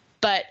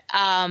 But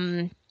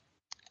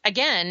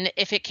again,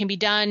 if it can be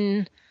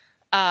done,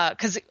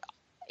 because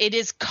it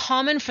is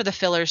common for the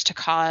fillers to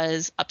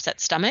cause upset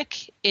stomach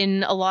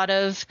in a lot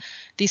of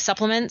these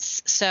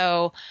supplements.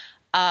 So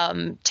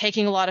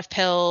taking a lot of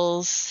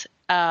pills,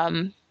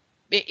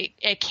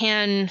 it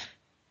can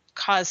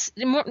cause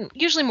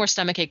usually more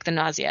stomachache than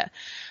nausea.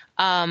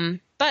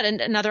 But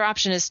another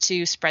option is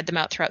to spread them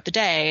out throughout the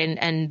day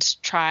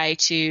and try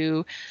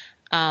to,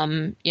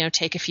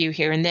 take a few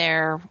here and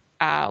there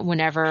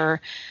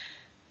whenever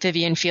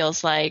Vivian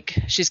feels like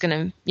she's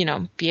going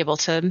to, be able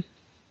to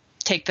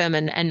take them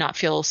and not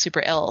feel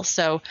super ill.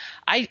 So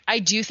I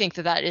do think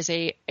that is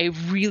a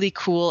really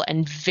cool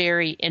and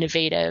very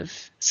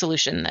innovative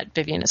solution that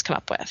Vivian has come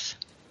up with.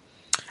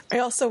 I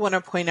also want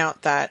to point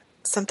out that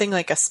something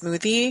like a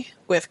smoothie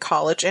with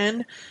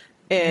collagen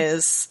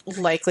is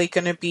likely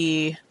going to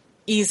be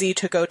easy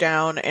to go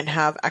down and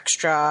have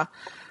extra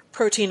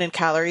protein and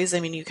calories. I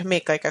mean, you can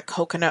make like a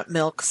coconut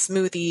milk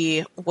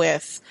smoothie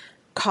with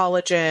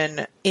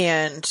collagen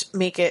and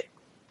make it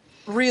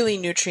really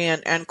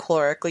nutrient and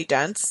calorically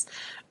dense.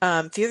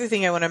 The other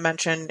thing I want to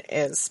mention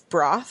is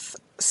broth.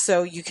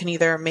 So you can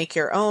either make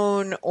your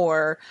own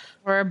or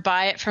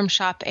buy it from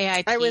Shop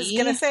AIP. I was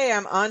going to say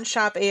I'm on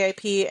Shop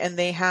AIP and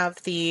they have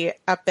the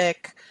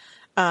Epic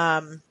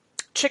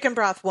chicken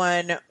broth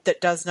one that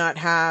does not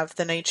have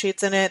the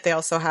nightshades in it. They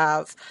also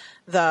have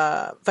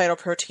the Vital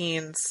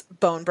Proteins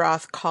bone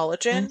broth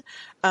collagen.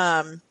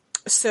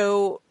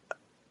 So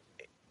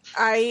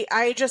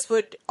I just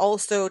would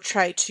also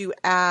try to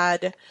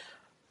add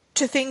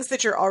to things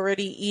that you're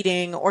already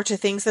eating or to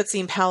things that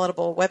seem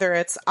palatable, whether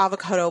it's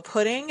avocado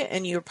pudding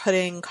and you're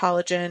putting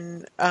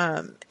collagen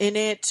in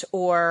it,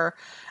 or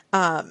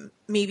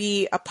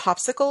maybe a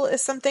popsicle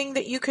is something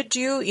that you could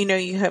do.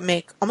 You could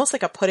make almost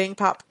like a pudding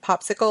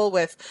popsicle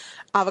with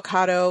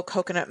avocado,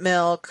 coconut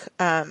milk,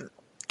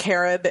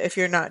 carob if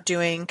you're not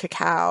doing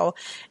cacao,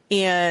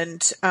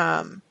 and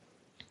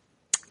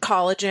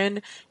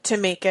collagen to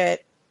make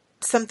it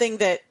something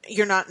that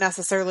you're not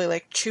necessarily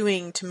like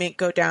chewing to make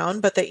go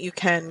down, but that you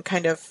can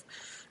kind of,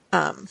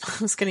 I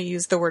was going to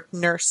use the word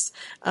nurse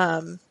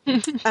on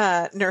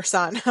a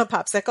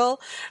popsicle.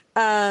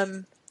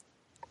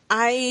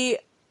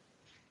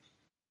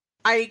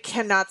 I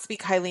cannot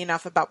speak highly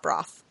enough about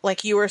broth.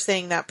 Like you were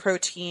saying, that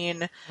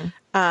protein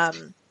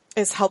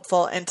is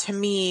helpful. And to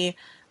me,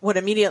 what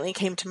immediately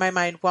came to my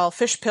mind, while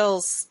fish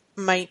pills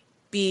might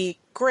be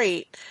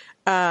great,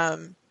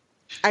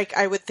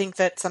 I would think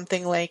that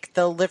something like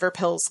the liver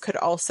pills could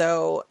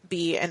also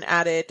be an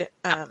added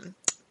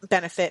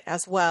benefit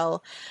as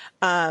well.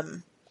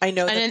 I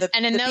know that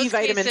the B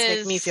vitamins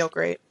make me feel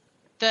great.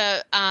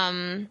 The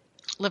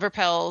liver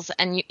pills,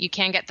 and you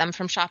can get them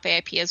from Shop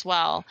AIP as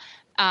well.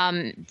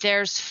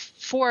 There's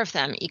 4 of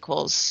them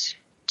equals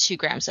 2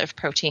 grams of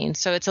protein.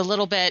 So it's a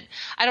little bit,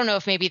 I don't know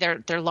if maybe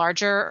they're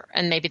larger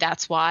and maybe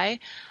that's why.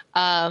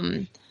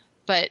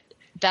 But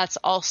that's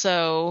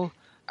also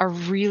a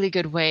really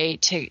good way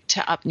to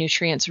up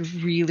nutrients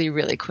really,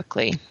 really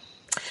quickly.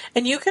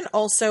 And you can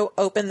also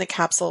open the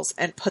capsules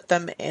and put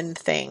them in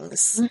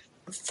things.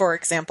 For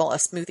example, a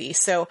smoothie.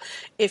 So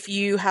if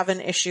you have an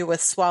issue with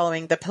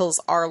swallowing, the pills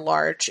are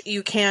large,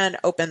 you can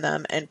open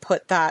them and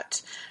put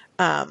that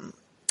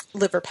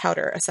liver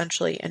powder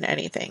essentially in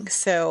anything.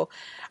 So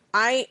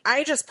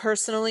I just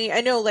personally,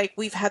 I know like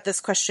we've had this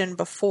question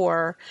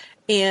before,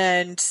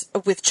 and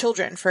with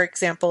children, for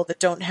example, that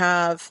don't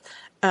have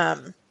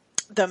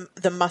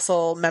the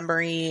muscle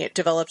memory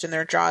developed in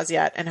their jaws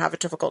yet and have a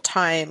difficult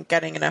time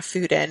getting enough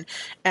food in.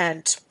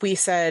 And we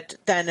said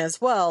then as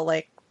well,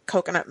 like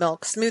coconut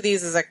milk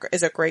smoothies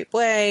is a great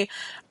way.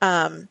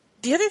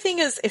 The other thing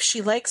is if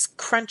she likes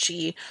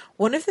crunchy,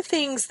 one of the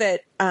things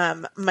that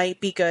might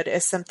be good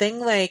is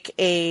something like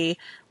a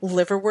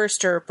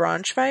liverwurst or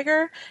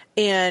Braunschweiger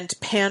and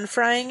pan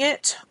frying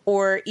it,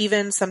 or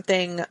even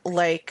something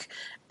like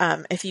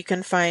if you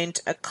can find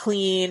a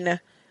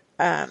clean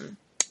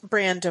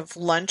brand of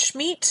lunch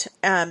meat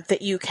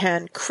that you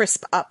can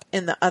crisp up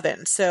in the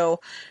oven.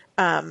 So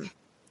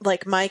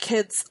like my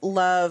kids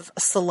love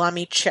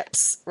salami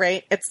chips,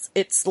 right?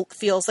 It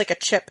feels like a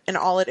chip, and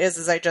all it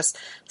is I just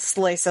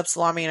slice up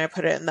salami and I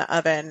put it in the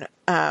oven,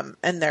 and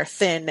they're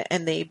thin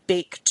and they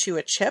bake to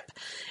a chip.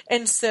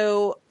 And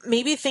so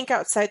maybe think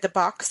outside the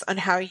box on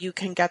how you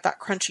can get that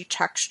crunchy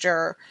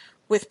texture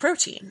with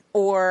protein.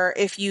 Or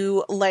if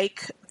you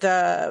like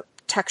the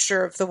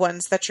texture of the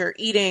ones that you're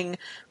eating,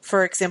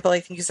 for example, I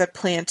think you said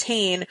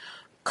plantain,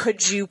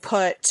 could you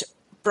put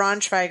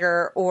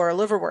Braunschweiger or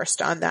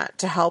liverwurst on that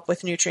to help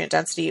with nutrient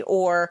density?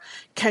 Or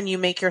can you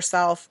make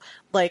yourself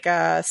like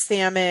a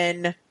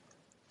salmon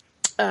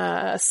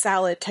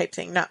salad type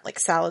thing? Not like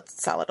salad,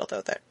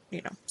 although that,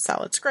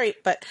 salad's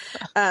great, but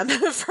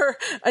for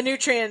a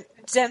nutrient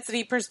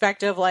density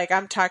perspective, like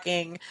I'm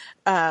talking,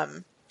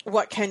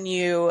 what can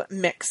you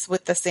mix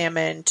with the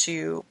salmon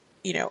to,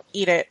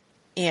 eat it?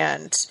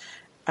 And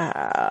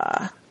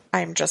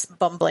I'm just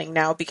bumbling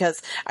now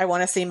because I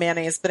want to say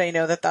mayonnaise, but I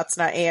know that that's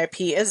not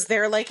AIP. Is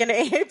there like an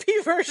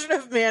AIP version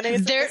of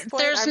mayonnaise?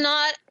 There's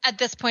not at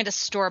this point a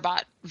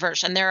store-bought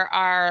version. There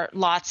are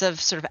lots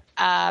of sort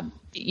of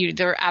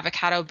either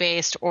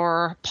avocado-based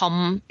or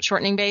palm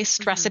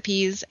shortening-based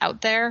recipes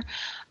out there,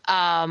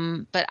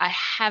 but I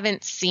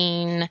haven't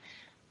seen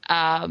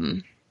a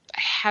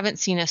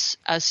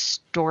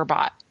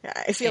store-bought. Yeah,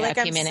 I feel like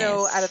I'm mayonnaise.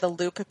 So out of the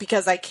loop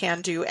because I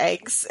can do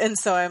eggs. And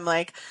so I'm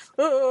like,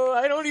 oh,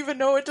 I don't even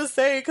know what to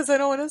say because I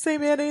don't want to say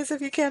mayonnaise if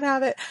you can't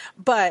have it.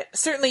 But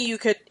certainly you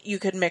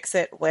could mix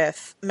it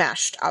with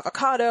mashed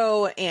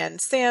avocado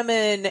and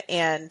salmon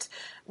and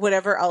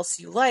whatever else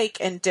you like,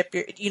 and dip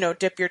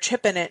your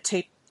chip in it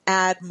to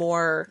add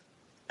more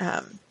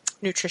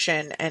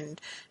nutrition and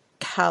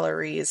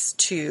calories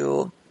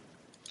to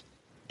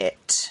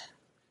it.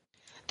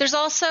 There's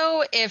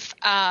also, if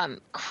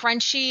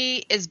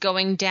crunchy is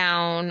going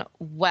down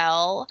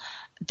well,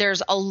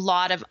 there's a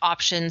lot of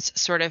options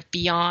sort of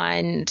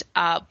beyond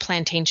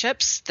plantain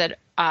chips that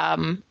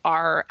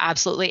are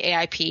absolutely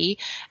AIP.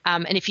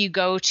 And if you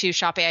go to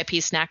Shop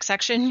AIP snack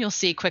section, you'll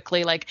see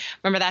quickly, like,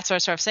 remember that's what I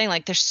was sort of saying,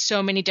 like there's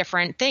so many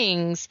different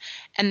things,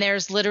 and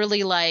there's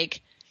literally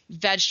like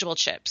vegetable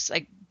chips,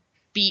 like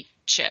beet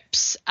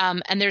chips,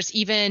 and there's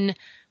even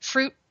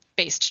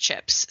fruit-based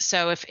chips.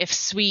 So if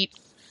sweet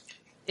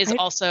is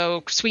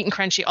also sweet and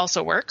crunchy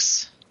also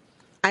works.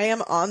 I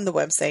am on the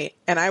website,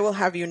 and I will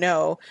have you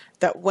know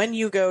that when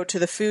you go to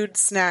the food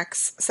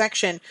snacks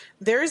section,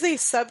 there is a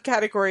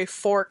subcategory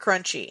for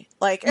crunchy.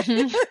 Like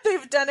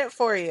they've done it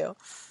for you.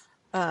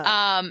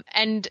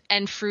 And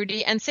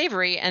fruity and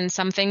savory, and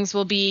some things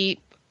will be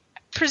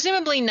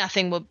presumably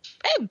nothing will.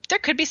 There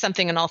could be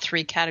something in all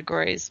three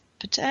categories,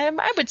 but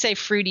I would say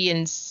fruity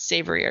and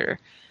savory are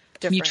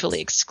different. Mutually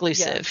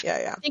exclusive.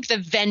 Yeah. I think the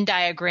Venn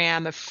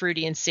diagram of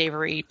fruity and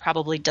savory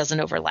probably doesn't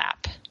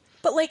overlap.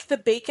 But like the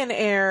Bacon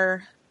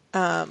Air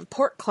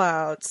pork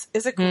clouds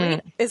is a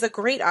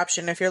great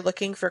option if you're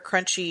looking for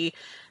crunchy.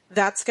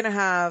 That's going to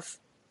have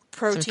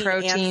protein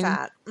and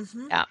fat.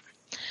 Mm-hmm. Yeah.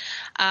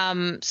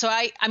 So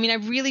I mean, I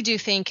really do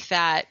think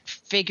that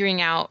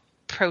figuring out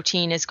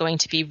protein is going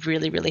to be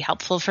really, really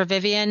helpful for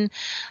Vivian.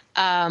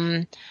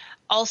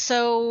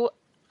 Also,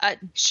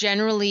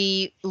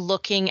 generally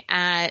looking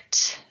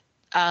at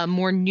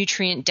more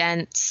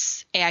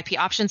nutrient-dense AIP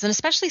options, and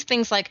especially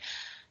things like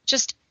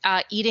just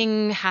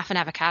eating half an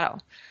avocado,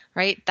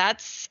 right?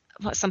 That's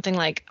something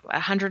like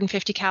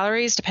 150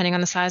 calories, depending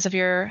on the size of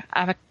your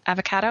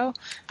avocado.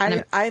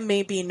 I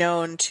may be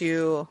known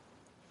to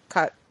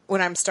cut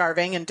when I'm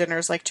starving and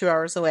dinner's like 2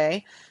 hours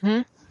away,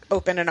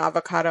 open an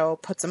avocado,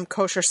 put some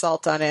kosher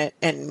salt on it,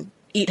 and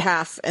eat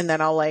half, and then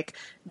I'll like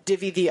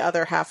divvy the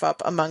other half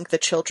up among the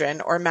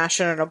children, or mash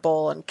it in a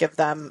bowl and give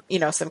them,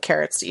 some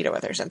carrots to eat it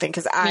with or something.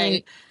 Because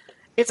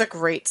it's a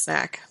great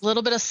snack. A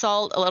little bit of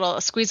salt,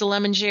 a squeeze of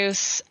lemon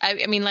juice.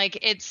 I mean, like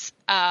it's,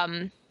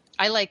 I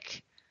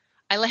like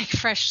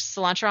fresh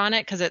cilantro on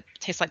it because it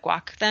tastes like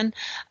guac then.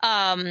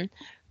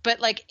 But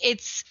like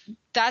it's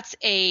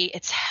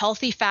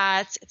healthy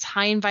fats. It's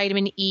high in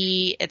vitamin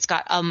E. It's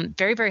got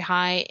very, very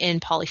high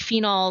in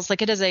polyphenols.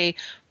 Like it is a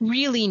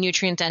really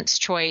nutrient dense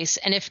choice.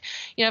 And if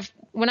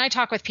when I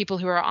talk with people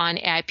who are on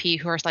AIP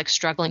who are like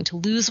struggling to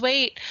lose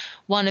weight,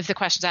 one of the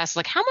questions asked is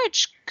like, how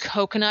much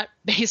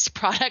coconut-based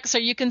products are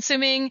you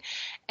consuming,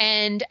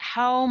 and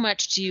how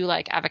much do you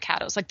like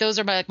avocados? Like those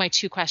are my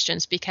two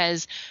questions,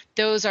 because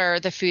those are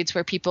the foods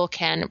where people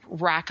can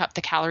rack up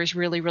the calories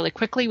really, really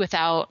quickly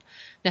without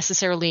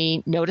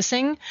necessarily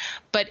noticing.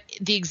 But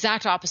the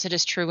exact opposite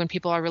is true when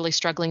people are really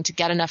struggling to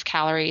get enough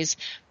calories.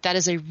 That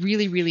is a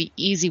really, really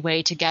easy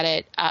way to get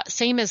it.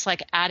 Same as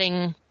like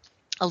adding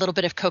a little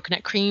bit of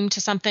coconut cream to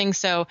something.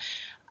 So,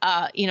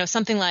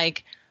 something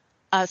like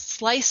a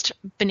sliced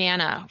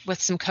banana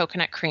with some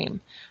coconut cream.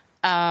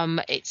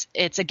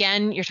 It's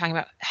again, you're talking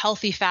about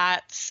healthy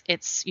fats.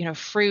 It's,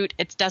 fruit.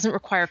 It doesn't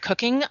require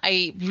cooking.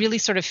 I really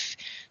sort of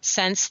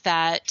sense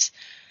that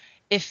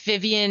if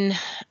Vivian,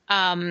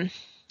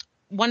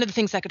 one of the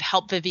things that could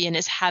help Vivian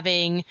is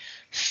having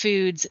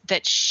foods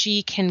that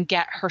she can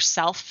get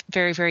herself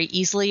very, very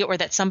easily, or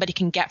that somebody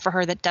can get for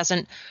her that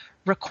doesn't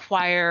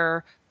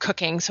require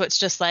cooking. So it's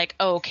just like,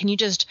 oh, can you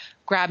just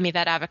grab me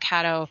that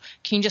avocado?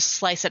 Can you just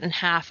slice it in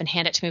half and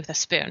hand it to me with a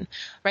spoon?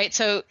 Right.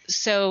 So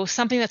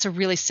something that's a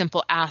really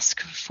simple ask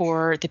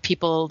for the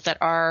people that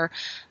are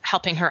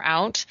helping her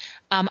out,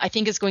 I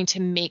think is going to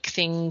make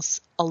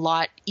things a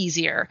lot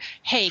easier.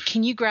 Hey,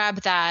 can you grab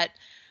that,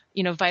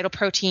 Vital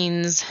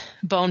Proteins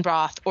bone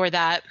broth, or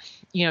that,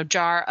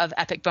 jar of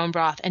Epic bone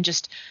broth, and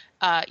just,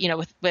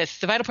 with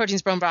the Vital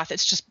Proteins bone broth,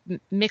 it's just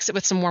mix it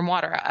with some warm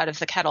water out of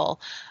the kettle,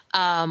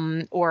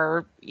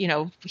 or,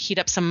 heat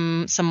up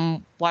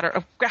some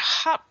water,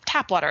 hot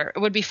tap water. It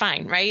would be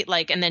fine, right?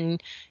 Like, and then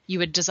you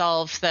would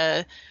dissolve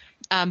the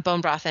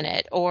bone broth in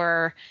it.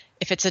 Or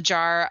if it's a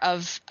jar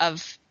of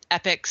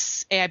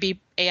Epic's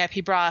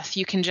AIP broth,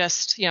 you can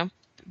just,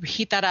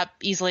 heat that up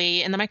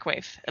easily in the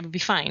microwave. It would be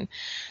fine.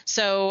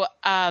 So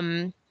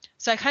I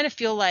kind of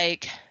feel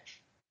like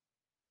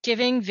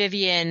giving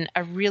Vivian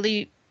a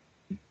really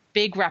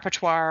big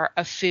repertoire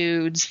of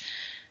foods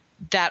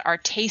that are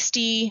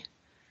tasty,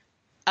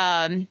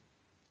 and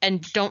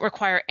don't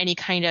require any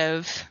kind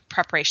of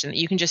preparation, that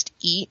you can just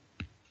eat,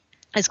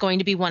 is going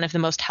to be one of the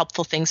most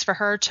helpful things for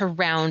her to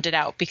round it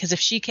out. Because if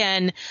she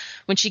can,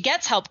 when she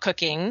gets help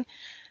cooking,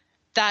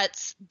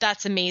 that's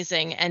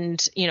amazing.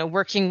 And,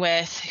 working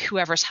with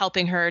whoever's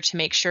helping her to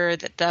make sure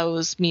that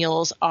those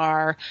meals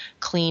are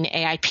clean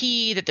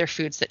AIP, that they're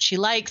foods that she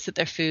likes, that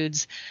they're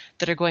foods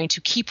that are going to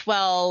keep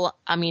well.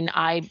 I mean,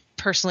 I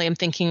personally am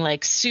thinking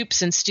like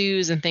soups and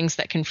stews and things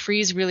that can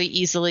freeze really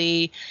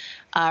easily,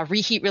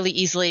 reheat really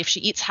easily. If she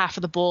eats half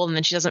of the bowl and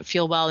then she doesn't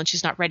feel well and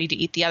she's not ready to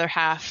eat the other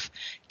half,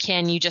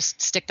 can you just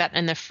stick that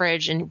in the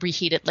fridge and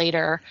reheat it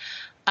later?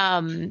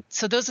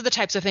 So those are the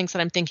types of things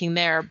that I'm thinking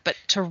there. But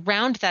to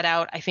round that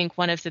out, I think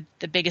one of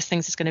the biggest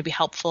things that's going to be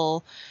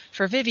helpful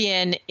for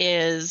Vivian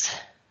is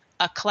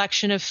a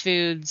collection of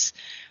foods,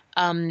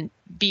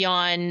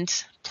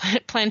 beyond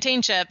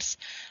plantain chips,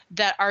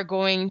 that are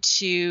going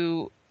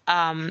to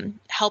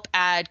help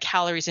add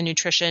calories and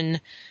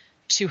nutrition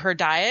to her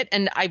diet.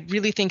 And I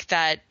really think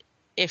that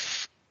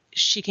if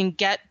she can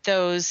get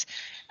those,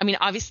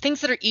 obvious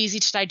things that are easy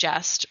to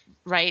digest,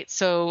 right?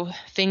 So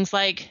things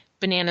like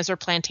bananas or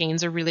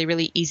plantains are really,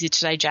 really easy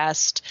to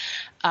digest.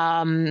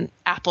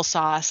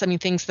 Applesauce,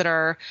 things that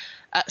are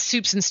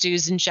soups and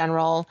stews in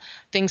general,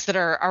 things that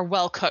are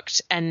well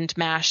cooked and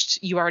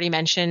mashed. You already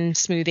mentioned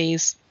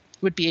smoothies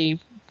would be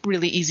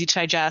really easy to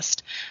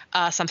digest.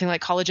 Something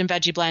like collagen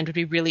veggie blend would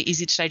be really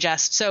easy to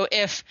digest. So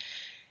if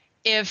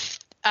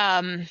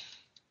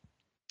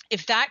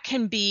that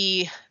can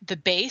be the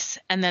base,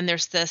 and then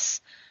there's this,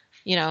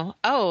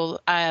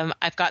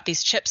 I've got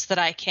these chips that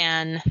I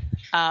can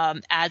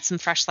add some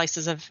fresh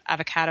slices of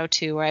avocado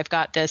to, or I've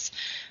got this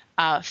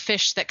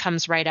fish that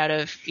comes right out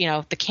of,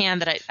 the can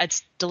that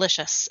it's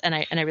delicious and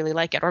I really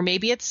like it. Or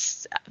maybe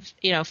it's,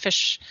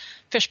 fish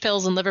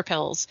pills and liver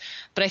pills.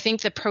 But I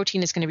think the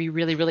protein is going to be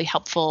really, really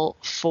helpful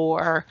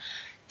for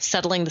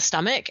settling the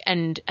stomach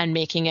and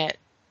making it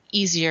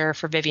easier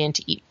for Vivian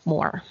to eat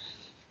more.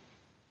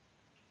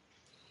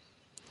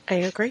 I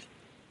agree.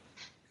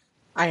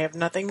 I have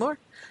nothing more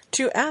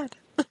to add.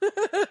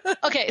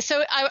 Okay,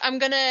 so I'm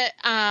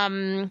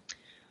gonna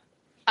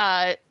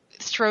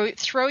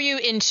throw you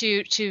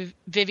into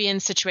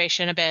Vivian's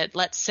situation a bit.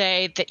 Let's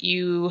say that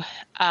you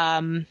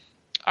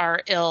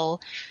are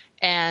ill,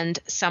 and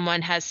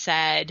someone has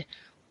said,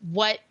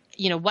 "What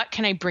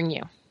can I bring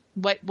you?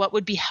 What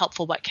would be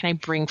helpful? What can I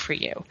bring for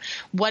you?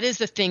 What is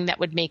the thing that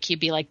would make you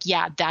be like,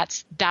 yeah,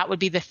 that would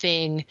be the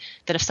thing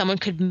that if someone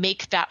could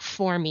make that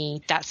for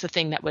me, that's the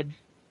thing that would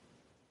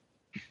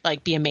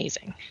like be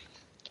amazing."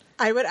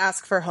 I would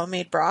ask for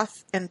homemade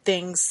broth and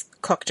things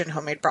cooked in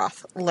homemade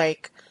broth,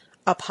 like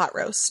a pot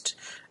roast.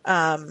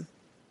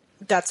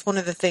 That's one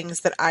of the things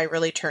that I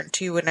really turn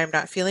to when I'm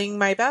not feeling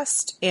my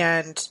best.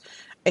 And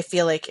I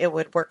feel like it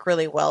would work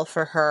really well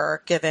for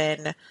her,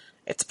 given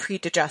it's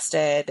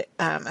pre-digested,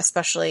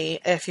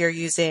 especially if you're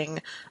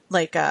using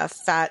like a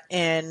fat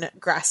in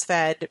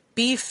grass-fed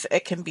beef.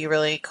 It can be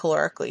really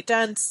calorically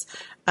dense.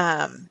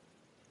 That's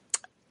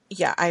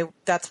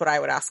what I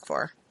would ask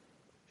for.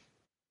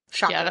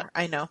 Shocker,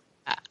 I know.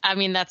 I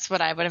mean, that's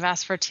what I would have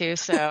asked for too.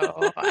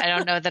 So I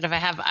don't know that if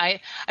I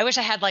wish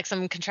I had like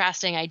some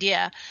contrasting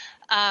idea.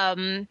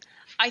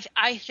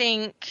 I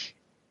think,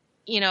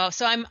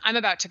 so I'm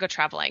about to go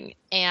traveling,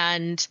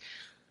 and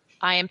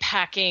I am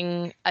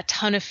packing a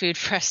ton of food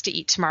for us to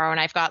eat tomorrow. And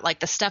I've got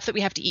like the stuff that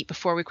we have to eat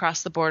before we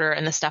cross the border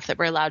and the stuff that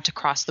we're allowed to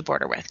cross the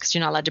border with, because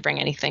you're not allowed to bring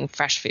anything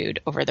fresh food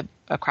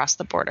across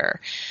the border.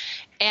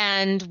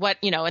 And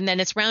and then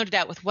it's rounded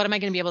out with what am I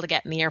going to be able to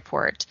get in the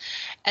airport.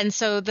 And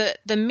so the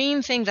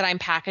main thing that I'm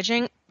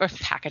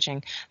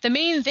the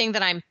main thing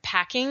that I'm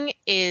packing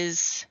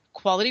is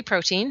quality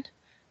protein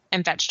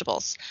and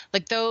vegetables.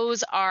 Like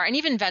those are, and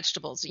even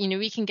vegetables,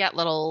 we can get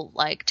little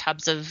like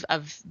tubs of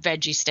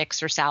veggie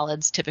sticks or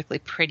salads typically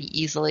pretty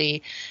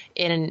easily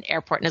in an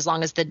airport. And as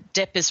long as the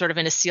dip is sort of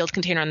in a sealed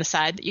container on the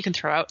side that you can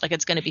throw out, like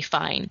it's going to be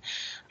fine.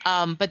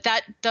 But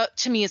that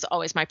to me is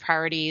always my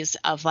priorities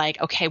of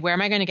like, okay, where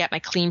am I going to get my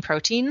clean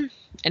protein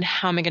and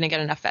how am I going to get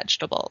enough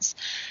vegetables?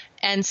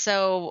 And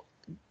so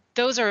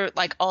those are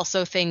like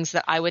also things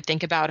that I would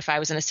think about if I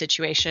was in a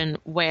situation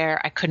where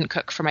I couldn't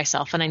cook for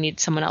myself and I need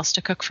someone else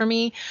to cook for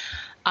me.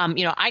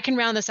 I can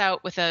round this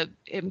out with a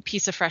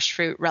piece of fresh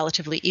fruit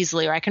relatively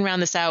easily, or I can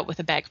round this out with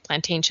a bag of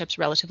plantain chips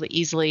relatively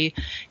easily.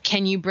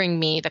 Can you bring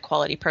me the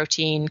quality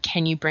protein?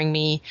 Can you bring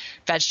me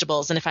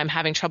vegetables? And if I'm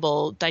having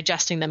trouble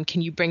digesting them,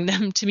 can you bring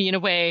them to me in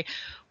a way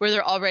where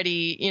they're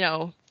already,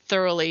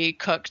 thoroughly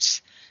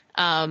cooked,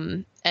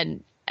 and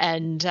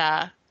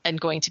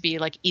going to be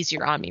like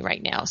easier on me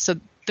right now? So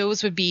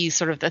those would be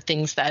sort of the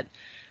things that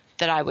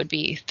I would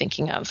be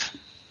thinking of.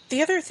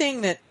 The other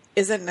thing that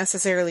isn't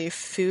necessarily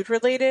food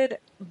related,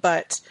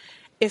 but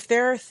if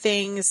there are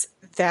things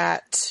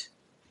that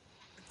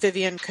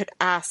Vivian could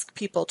ask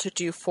people to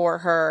do for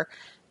her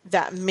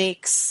that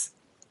makes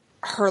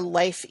her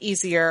life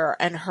easier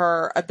and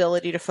her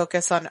ability to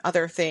focus on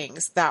other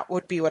things, that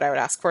would be what I would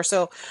ask for.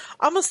 So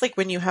almost like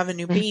when you have a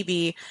new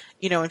baby,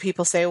 when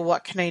people say,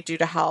 what can I do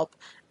to help?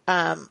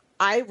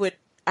 I would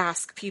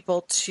ask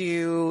people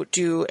to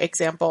do,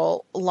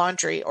 example,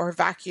 laundry or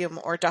vacuum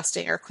or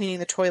dusting or cleaning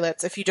the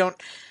toilets. If you don't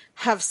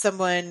have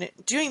someone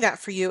doing that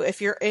for you,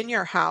 if you're in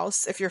your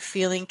house, if you're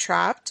feeling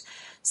trapped,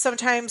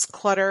 sometimes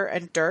clutter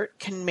and dirt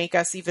can make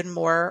us even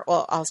more,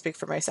 well, I'll speak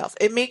for myself.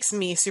 It makes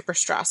me super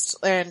stressed,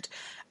 and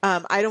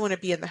I don't want to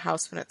be in the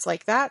house when it's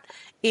like that.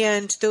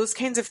 And those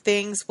kinds of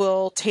things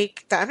will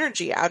take the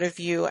energy out of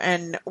you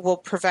and will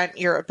prevent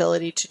your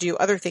ability to do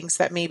other things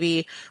that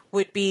maybe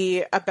would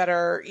be a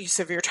better use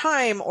of your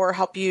time or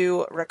help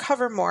you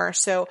recover more.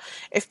 So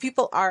if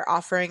people are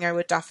offering, I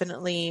would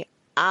definitely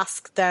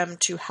ask them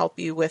to help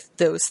you with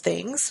those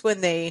things when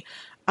they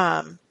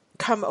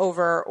come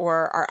over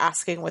or are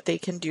asking what they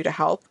can do to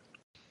help.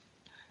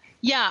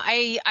 Yeah,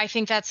 I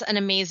think that's an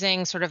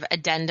amazing sort of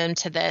addendum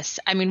to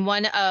this. I mean,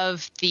 one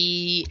of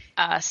the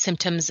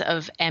symptoms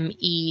of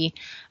ME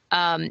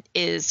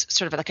is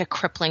sort of like a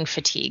crippling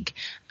fatigue.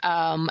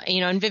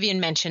 And Vivian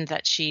mentioned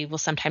that she will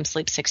sometimes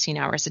sleep 16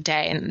 hours a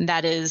day, and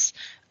that is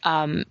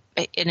an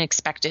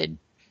expected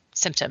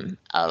symptom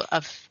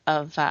of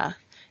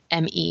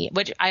ME,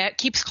 which I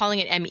keep calling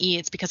it ME.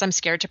 It's because I'm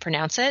scared to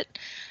pronounce it.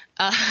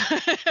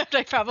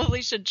 I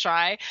probably should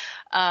try.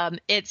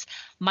 It's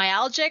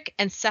myalgic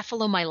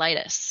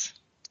encephalomyelitis. Does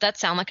that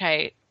sound like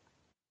I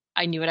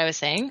knew what I was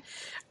saying?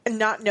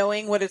 Not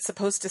knowing what it's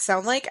supposed to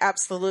sound like?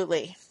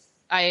 Absolutely.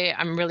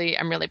 I'm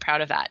really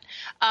proud of that.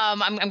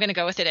 I'm going to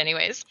go with it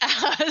anyways.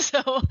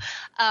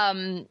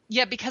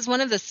 Because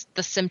one of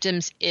the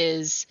symptoms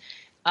is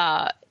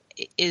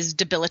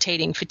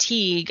debilitating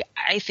fatigue.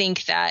 I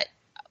think that,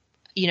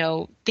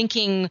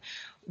 thinking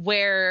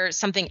where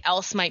something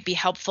else might be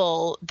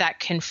helpful that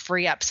can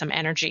free up some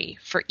energy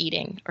for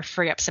eating or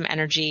free up some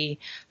energy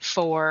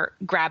for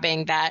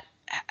grabbing that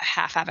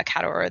half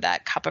avocado or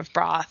that cup of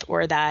broth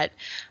or that,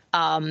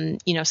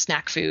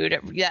 snack food,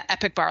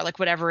 Epic bar, like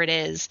whatever it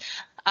is.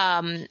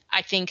 I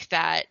think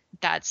that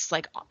that's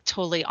like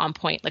totally on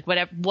point. Like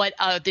what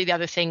are the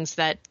other things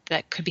that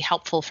could be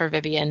helpful for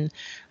Vivian,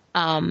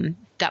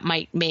 that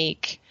might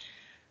make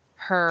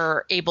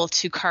her able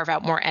to carve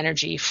out more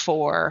energy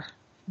for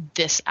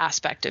this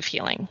aspect of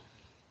healing.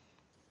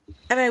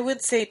 And I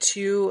would say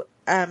too,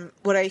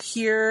 what I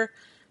hear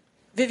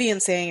Vivian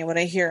saying and what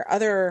I hear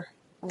other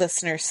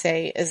listeners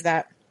say is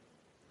that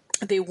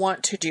they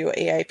want to do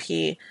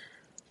AIP,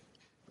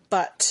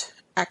 but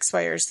X,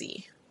 Y, or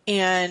Z.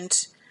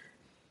 And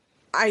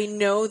I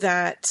know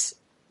that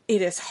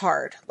it is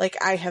hard. Like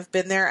I have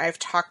been there. I've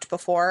talked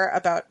before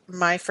about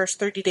my first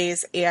 30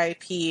 days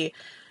AIP.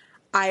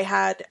 I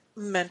had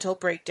mental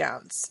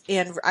breakdowns,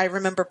 and I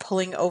remember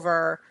pulling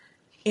over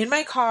in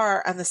my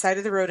car on the side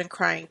of the road and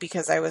crying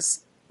because I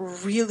was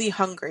really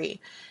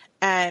hungry.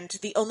 And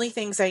the only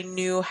things I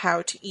knew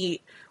how to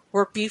eat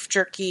were beef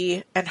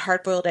jerky and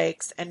hard-boiled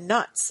eggs and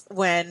nuts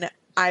when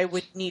I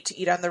would need to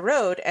eat on the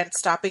road, and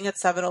stopping at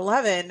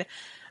 7-Eleven,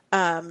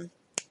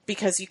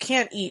 because you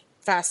can't eat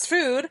fast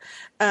food,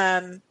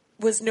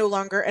 was no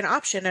longer an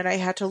option. And I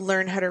had to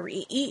learn how to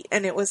eat,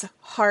 and it was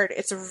hard.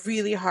 It's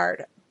really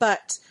hard.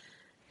 But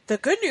the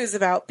good news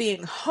about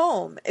being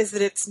home is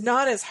that it's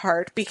not as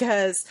hard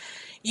because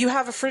you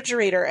have a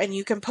refrigerator and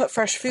you can put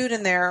fresh food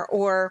in there,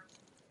 or,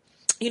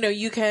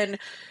 you can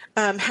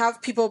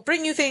have people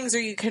bring you things, or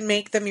you can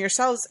make them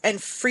yourselves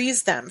and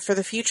freeze them for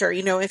the future.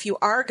 If you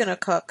are going to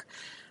cook,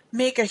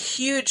 make a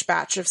huge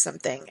batch of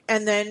something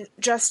and then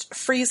just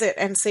freeze it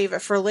and save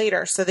it for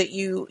later so that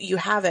you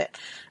have it.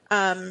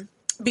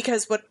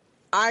 Because what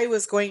I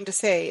was going to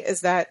say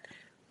is that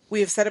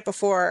we have said it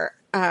before,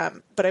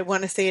 but I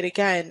want to say it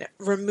again.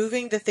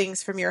 Removing the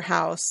things from your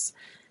house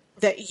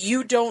that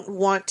you don't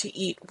want to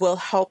eat will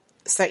help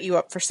set you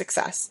up for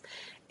success.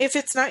 If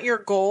it's not your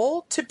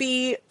goal to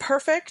be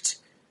perfect,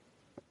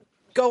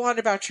 go on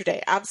about your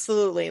day.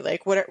 Absolutely.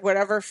 Like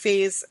whatever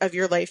phase of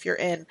your life you're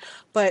in.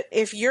 But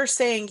if you're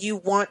saying you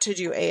want to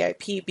do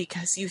AIP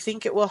because you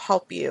think it will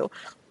help you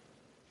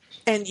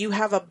and you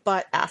have a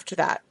but after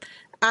that,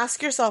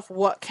 ask yourself,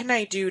 what can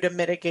I do to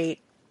mitigate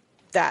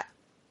that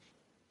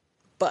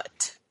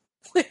but?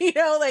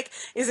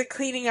 Is it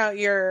cleaning out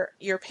your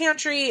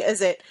pantry?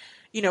 Is it,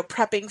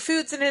 prepping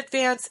foods in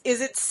advance?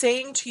 Is it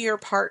saying to your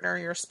partner,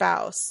 your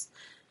spouse,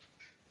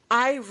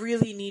 I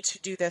really need to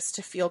do this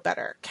to feel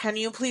better. Can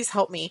you please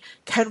help me?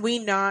 Can we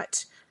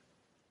not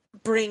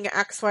bring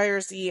X, Y, or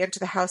Z into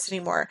the house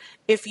anymore?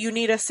 If you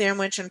need a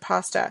sandwich and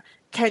pasta,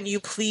 can you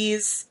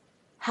please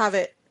have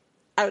it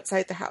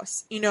outside the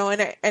house?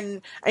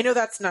 And I know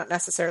that's not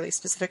necessarily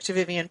specific to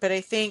Vivian, but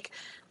I think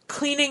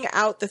cleaning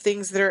out the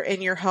things that are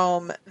in your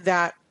home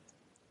that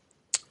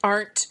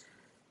aren't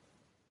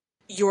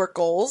your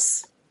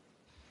goals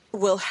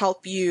will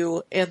help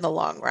you in the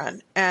long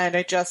run. And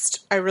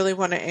I really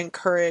want to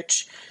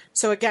encourage.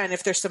 So again,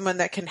 if there's someone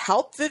that can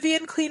help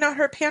Vivian clean out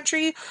her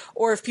pantry,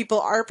 or if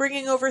people are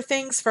bringing over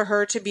things, for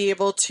her to be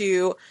able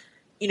to,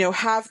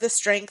 have the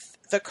strength,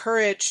 the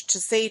courage to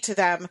say to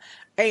them,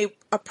 I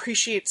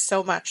appreciate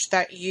so much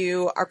that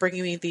you are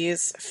bringing me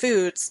these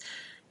foods.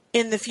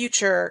 In the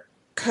future,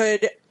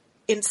 could,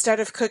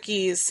 instead of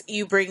cookies,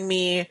 you bring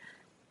me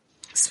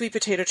sweet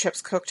potato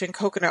chips cooked in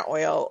coconut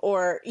oil,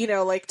 or,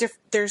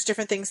 there's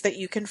different things that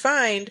you can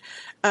find.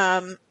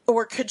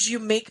 Or could you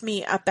make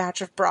me a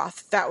batch of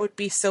broth? That would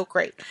be so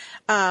great.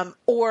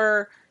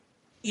 Or,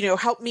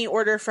 help me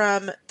order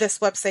from this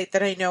website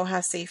that I know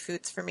has safe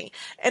foods for me.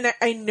 And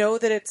I know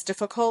that it's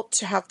difficult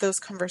to have those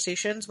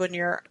conversations when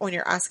you're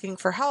asking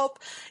for help,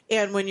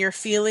 and when you're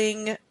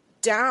feeling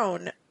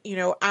down,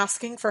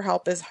 asking for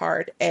help is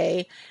hard,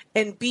 A,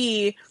 and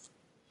B,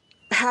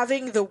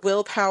 having the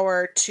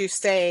willpower to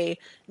say,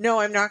 no,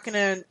 I'm not going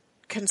to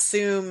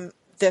consume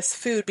this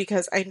food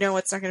because I know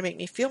it's not going to make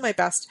me feel my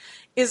best,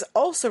 is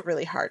also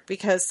really hard,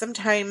 because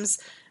sometimes,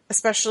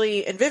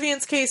 especially in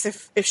Vivian's case,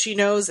 if she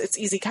knows it's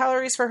easy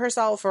calories for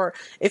herself, or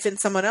if in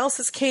someone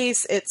else's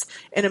case it's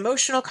an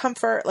emotional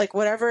comfort, like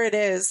whatever it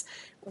is,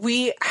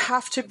 we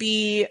have to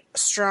be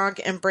strong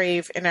and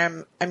brave. And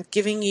I'm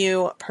giving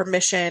you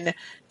permission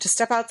to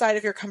step outside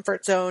of your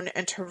comfort zone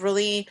and to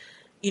really,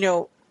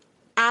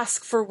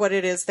 ask for what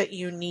it is that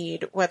you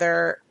need,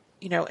 whether,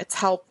 it's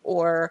help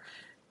or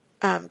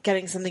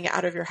getting something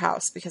out of your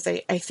house, because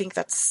I think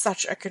that's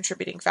such a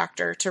contributing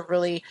factor to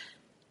really,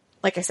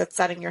 like I said,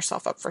 setting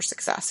yourself up for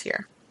success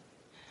here.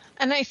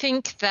 And I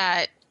think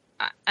that,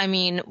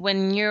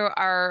 when you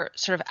are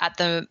sort of at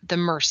the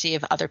mercy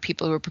of other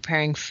people who are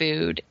preparing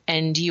food,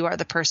 and you are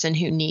the person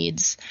who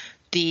needs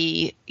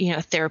the,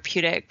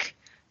 therapeutic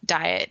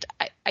diet,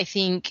 I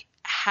think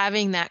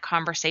having that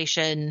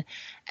conversation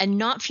and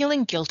not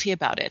feeling guilty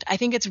about it. I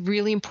think it's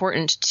really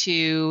important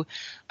to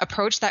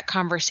approach that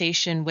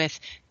conversation with,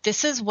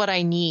 this is what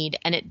I need,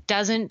 and it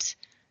doesn't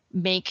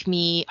make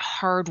me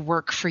hard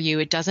work for you.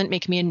 It doesn't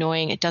make me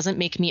annoying. It doesn't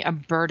make me a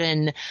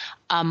burden.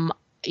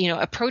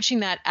 Approaching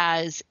that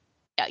as,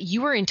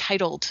 you are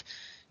entitled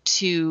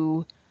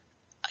to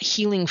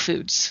healing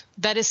foods.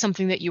 That is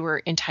something that you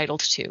are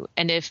entitled to.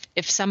 And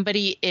if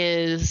somebody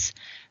is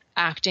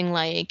acting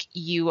like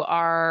you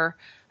are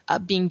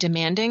being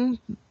demanding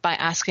by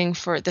asking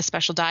for the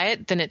special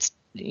diet, then it's,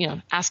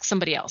 ask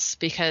somebody else,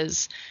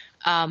 because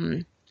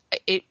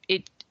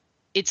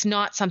it's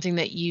not something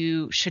that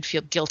you should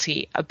feel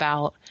guilty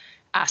about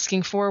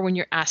asking for when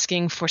you're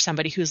asking for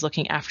somebody who's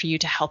looking after you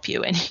to help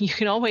you. And you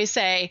can always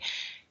say,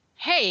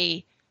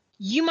 hey,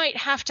 you might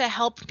have to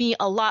help me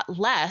a lot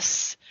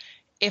less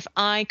if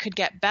I could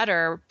get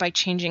better by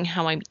changing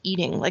how I'm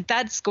eating. Like,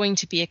 that's going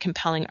to be a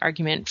compelling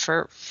argument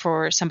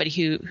for somebody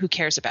who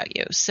cares about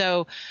you.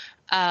 So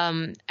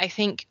I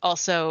think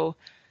also,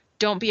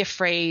 don't be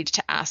afraid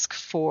to ask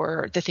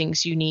for the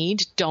things you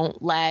need.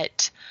 Don't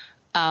let,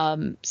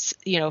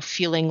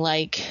 feeling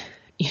like,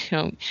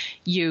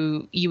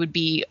 you would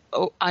be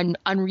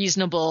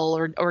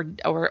unreasonable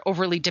or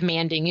overly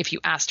demanding if you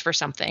asked for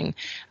something.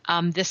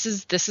 This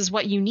is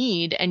what you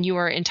need, and you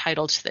are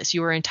entitled to this.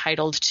 You are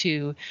entitled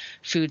to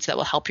foods that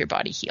will help your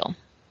body heal.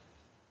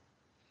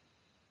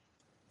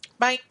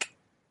 Mic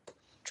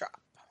drop.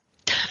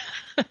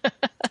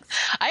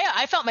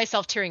 I felt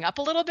myself tearing up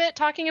a little bit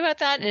talking about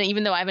that, and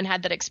even though I haven't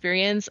had that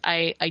experience,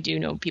 I do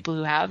know people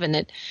who have,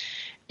 and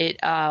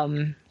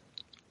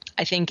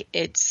I think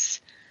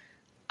it's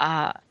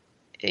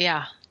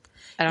Yeah.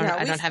 I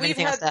don't have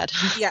anything else to add.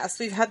 Yes,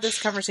 we've had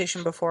this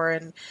conversation before,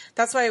 and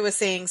that's why I was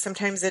saying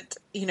sometimes it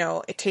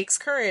takes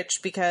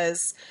courage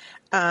because,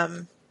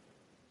 I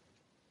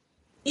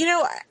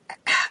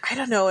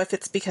don't know if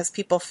it's because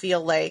people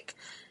feel like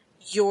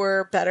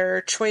your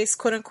better choice,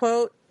 quote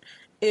unquote,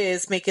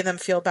 is making them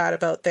feel bad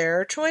about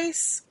their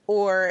choice,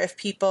 or if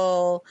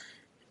people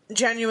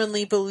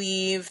genuinely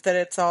believe that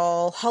it's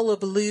all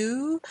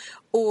hullabaloo,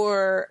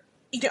 or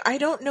I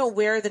don't know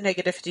where the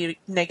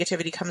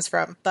negativity comes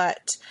from,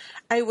 but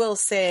I will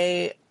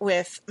say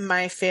with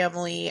my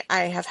family,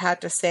 I have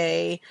had to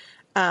say,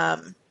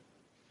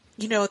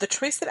 the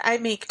choice that I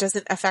make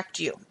doesn't affect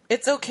you.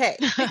 It's okay.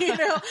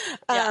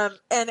 Yeah.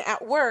 And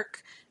at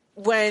work,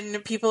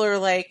 when people are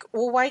like,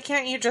 well, why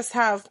can't you just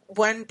have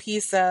one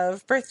piece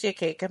of birthday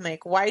cake? I'm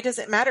like, why does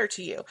it matter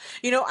to you?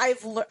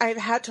 I've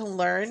had to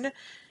learn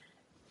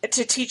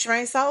to teach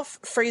myself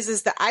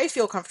phrases that I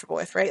feel comfortable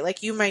with, right?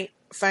 Like you might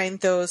find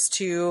those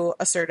too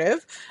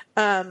assertive.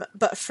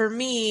 But for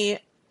me,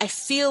 I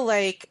feel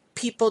like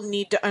people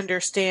need to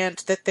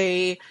understand that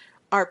they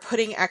are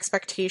putting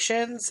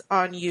expectations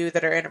on you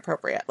that are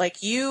inappropriate. Like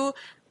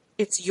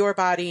it's your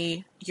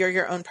body, you're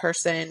your own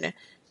person.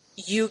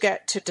 You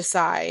get to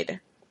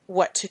decide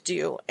what to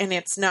do. And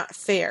it's not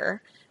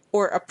fair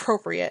or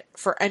appropriate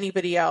for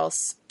anybody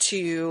else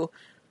to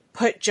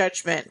put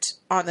judgment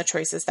on the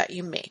choices that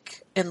you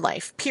make in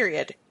life,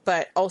 period.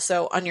 But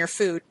also on your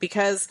food,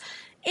 because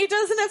it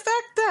doesn't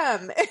affect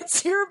them.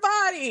 It's your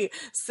body.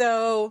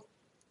 So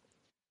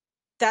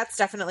that's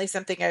definitely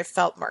something I've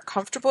felt more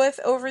comfortable with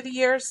over the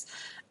years.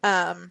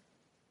 And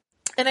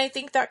I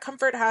think that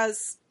comfort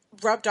has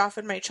rubbed off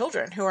in my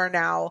children, who are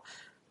now,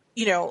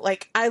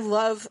 like, I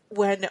love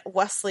when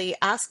Wesley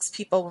asks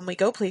people when we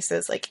go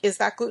places, like, is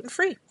that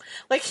gluten-free?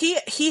 Like,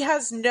 he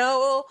has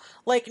no,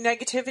 like,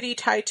 negativity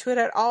tied to it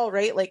at all,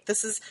 right? Like,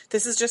 this is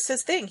just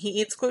his thing.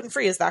 He eats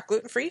gluten-free. Is that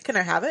gluten-free? Can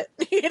I have it?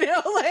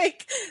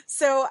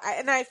 So,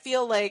 and I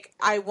feel like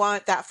I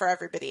want that for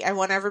everybody. I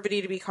want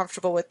everybody to be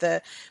comfortable with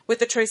the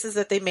choices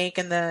that they make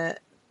and the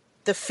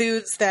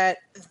foods that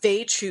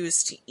they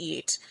choose to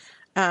eat.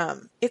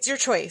 It's your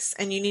choice,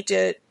 and you need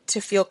to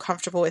feel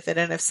comfortable with it.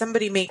 And if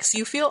somebody makes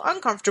you feel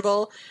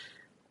uncomfortable,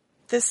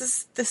 this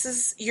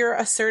is your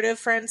assertive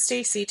friend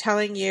Stacy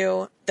telling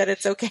you that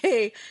it's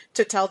okay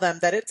to tell them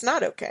that it's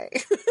not okay.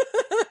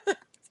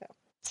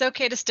 It's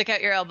okay to stick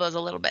out your elbows a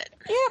little bit.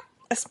 Yeah.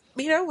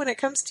 When it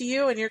comes to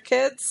you and your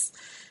kids,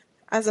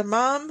 as a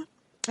mom,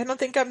 I don't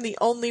think I'm the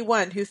only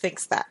one who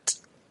thinks that.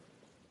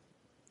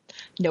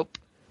 Nope.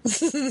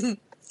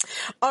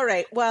 All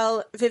right.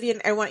 Well, Vivian,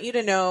 I want you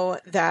to know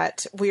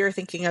that we are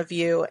thinking of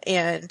you,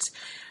 and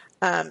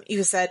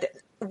you said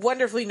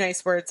wonderfully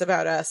nice words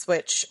about us,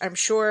 which I'm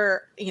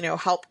sure,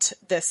 helped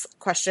this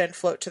question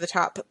float to the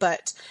top.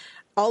 But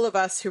all of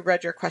us who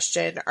read your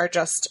question are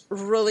just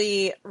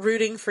really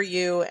rooting for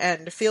you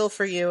and feel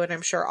for you. And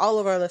I'm sure all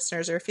of our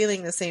listeners are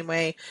feeling the same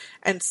way.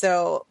 And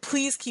so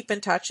please keep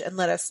in touch and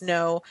let us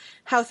know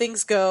how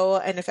things go.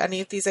 And if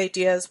any of these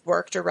ideas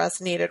worked or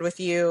resonated with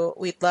you,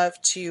 we'd love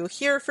to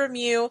hear from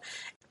you.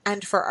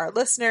 And for our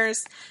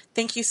listeners,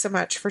 thank you so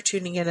much for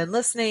tuning in and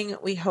listening.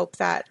 We hope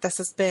that this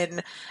has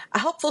been a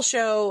helpful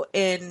show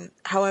in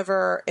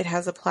however it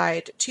has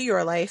applied to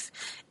your life.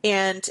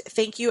 And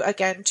thank you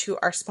again to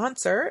our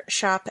sponsor,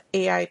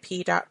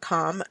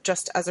 shopaip.com.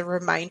 Just as a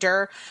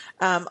reminder,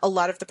 a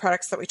lot of the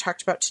products that we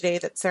talked about today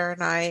that Sarah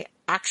and I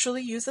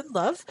actually use and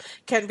love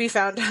can be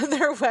found on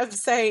their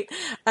website.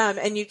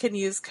 And you can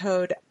use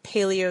code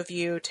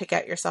PaleoView to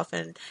get yourself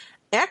an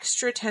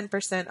extra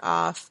 10%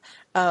 off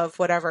of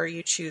whatever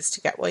you choose to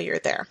get while you're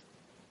there.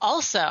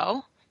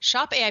 Also,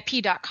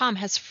 shopaip.com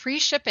has free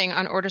shipping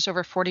on orders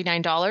over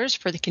 $49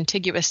 for the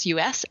contiguous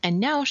US and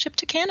now shipped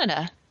to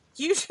Canada.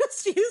 You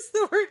just used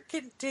the word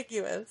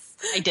contiguous.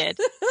 I did.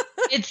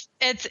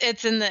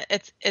 It's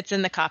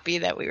in the copy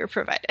that we were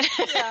provided.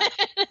 Yeah.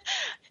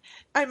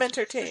 I'm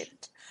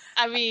entertained.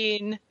 I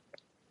mean,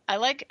 I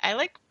like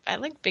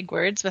big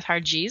words with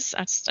hard G's.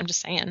 I'm just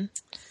saying.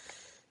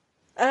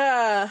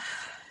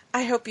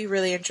 I hope you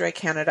really enjoy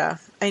Canada.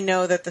 I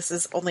know that this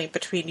is only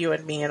between you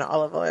and me and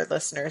all of our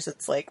listeners.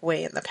 It's like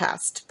way in the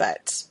past,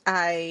 but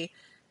I'm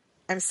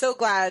so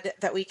glad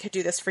that we could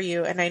do this for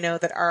you. And I know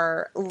that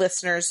our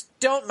listeners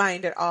don't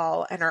mind at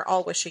all and are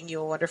all wishing you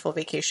a wonderful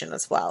vacation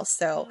as well.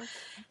 So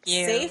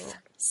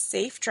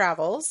safe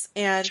travels.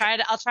 And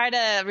I'll try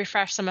to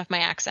refresh some of my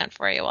accent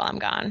for you while I'm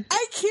gone.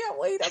 I can't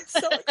wait. I'm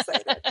so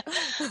excited.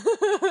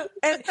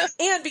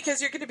 and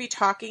because you're going to be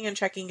talking and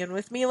checking in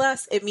with me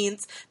less, it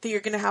means that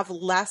you're going to have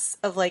less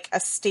of like a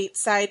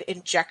stateside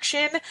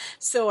injection.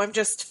 So I'm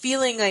just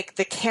feeling like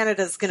the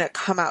Canada's going to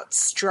come out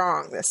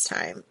strong this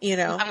time,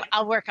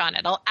 I'll work on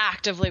it. I'll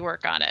actively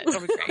work on it.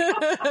 It'll be great.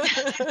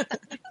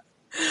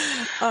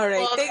 All right.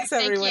 Well, thanks,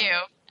 everyone. Thank you.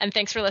 And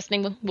thanks for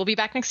listening. We'll be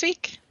back next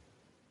week.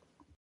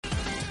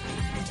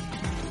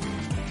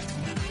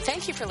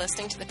 Thank you for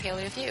listening to The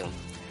Paleo View.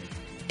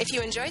 If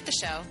you enjoyed the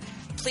show,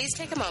 please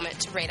take a moment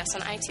to rate us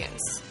on iTunes.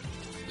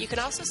 You can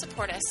also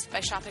support us by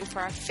shopping for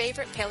our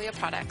favorite paleo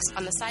products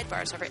on the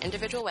sidebars of our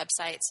individual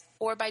websites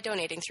or by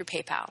donating through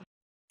PayPal.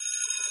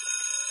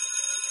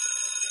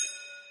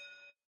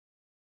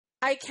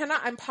 I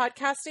cannot. I'm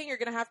podcasting. You're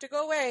going to have to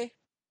go away.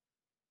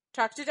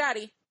 Talk to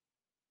Daddy.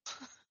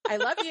 I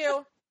love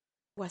you.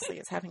 Wesley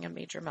is having a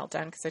major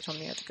meltdown because I told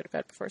him he had to go to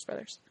bed before his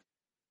brothers.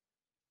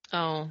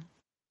 Oh,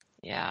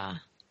 yeah.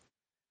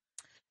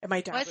 And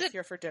my dad was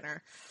here for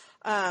dinner.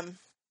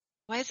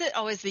 Why is it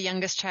always the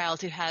youngest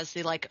child who has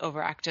the like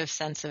overactive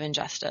sense of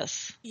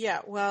injustice? Yeah,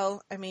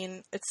 well, I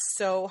mean, it's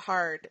so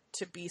hard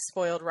to be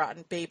spoiled,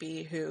 rotten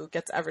baby who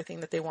gets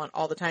everything that they want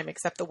all the time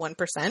except the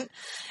 1%.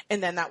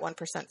 And then that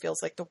 1%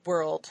 feels like the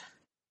world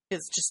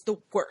is just the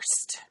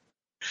worst.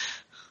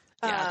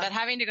 Yeah, but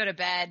having to go to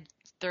bed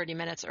 30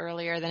 minutes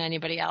earlier than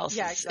anybody else,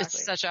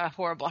 it's such a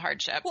horrible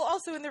hardship. Well,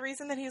 also, and the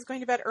reason that he's going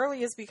to bed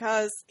early is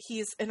because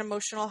he's an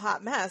emotional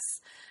hot mess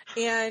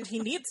and he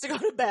needs to go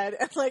to bed.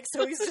 And like,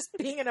 so he's just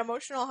being an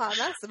emotional hot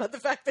mess about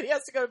the fact that he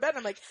has to go to bed.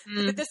 I'm like,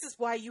 but this is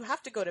why you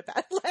have to go to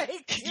bed.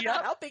 Like, you're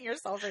not helping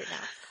yourself right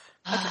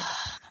now. Okay.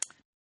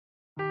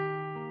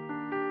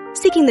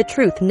 Seeking the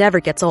truth never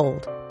gets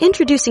old.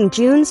 Introducing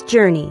June's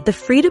Journey, the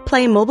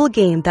free-to-play mobile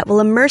game that will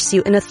immerse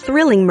you in a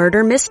thrilling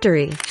murder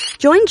mystery.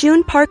 Join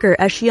June Parker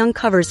as she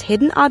uncovers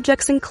hidden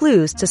objects and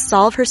clues to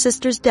solve her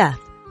sister's death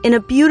in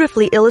a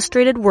beautifully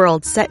illustrated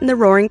world set in the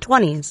Roaring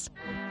 20s.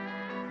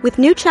 With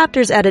new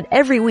chapters added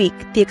every week,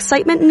 the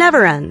excitement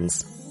never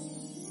ends.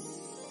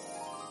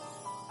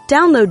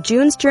 Download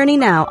June's Journey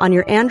now on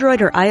your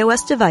Android or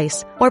iOS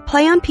device or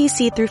play on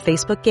PC through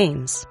Facebook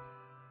Games.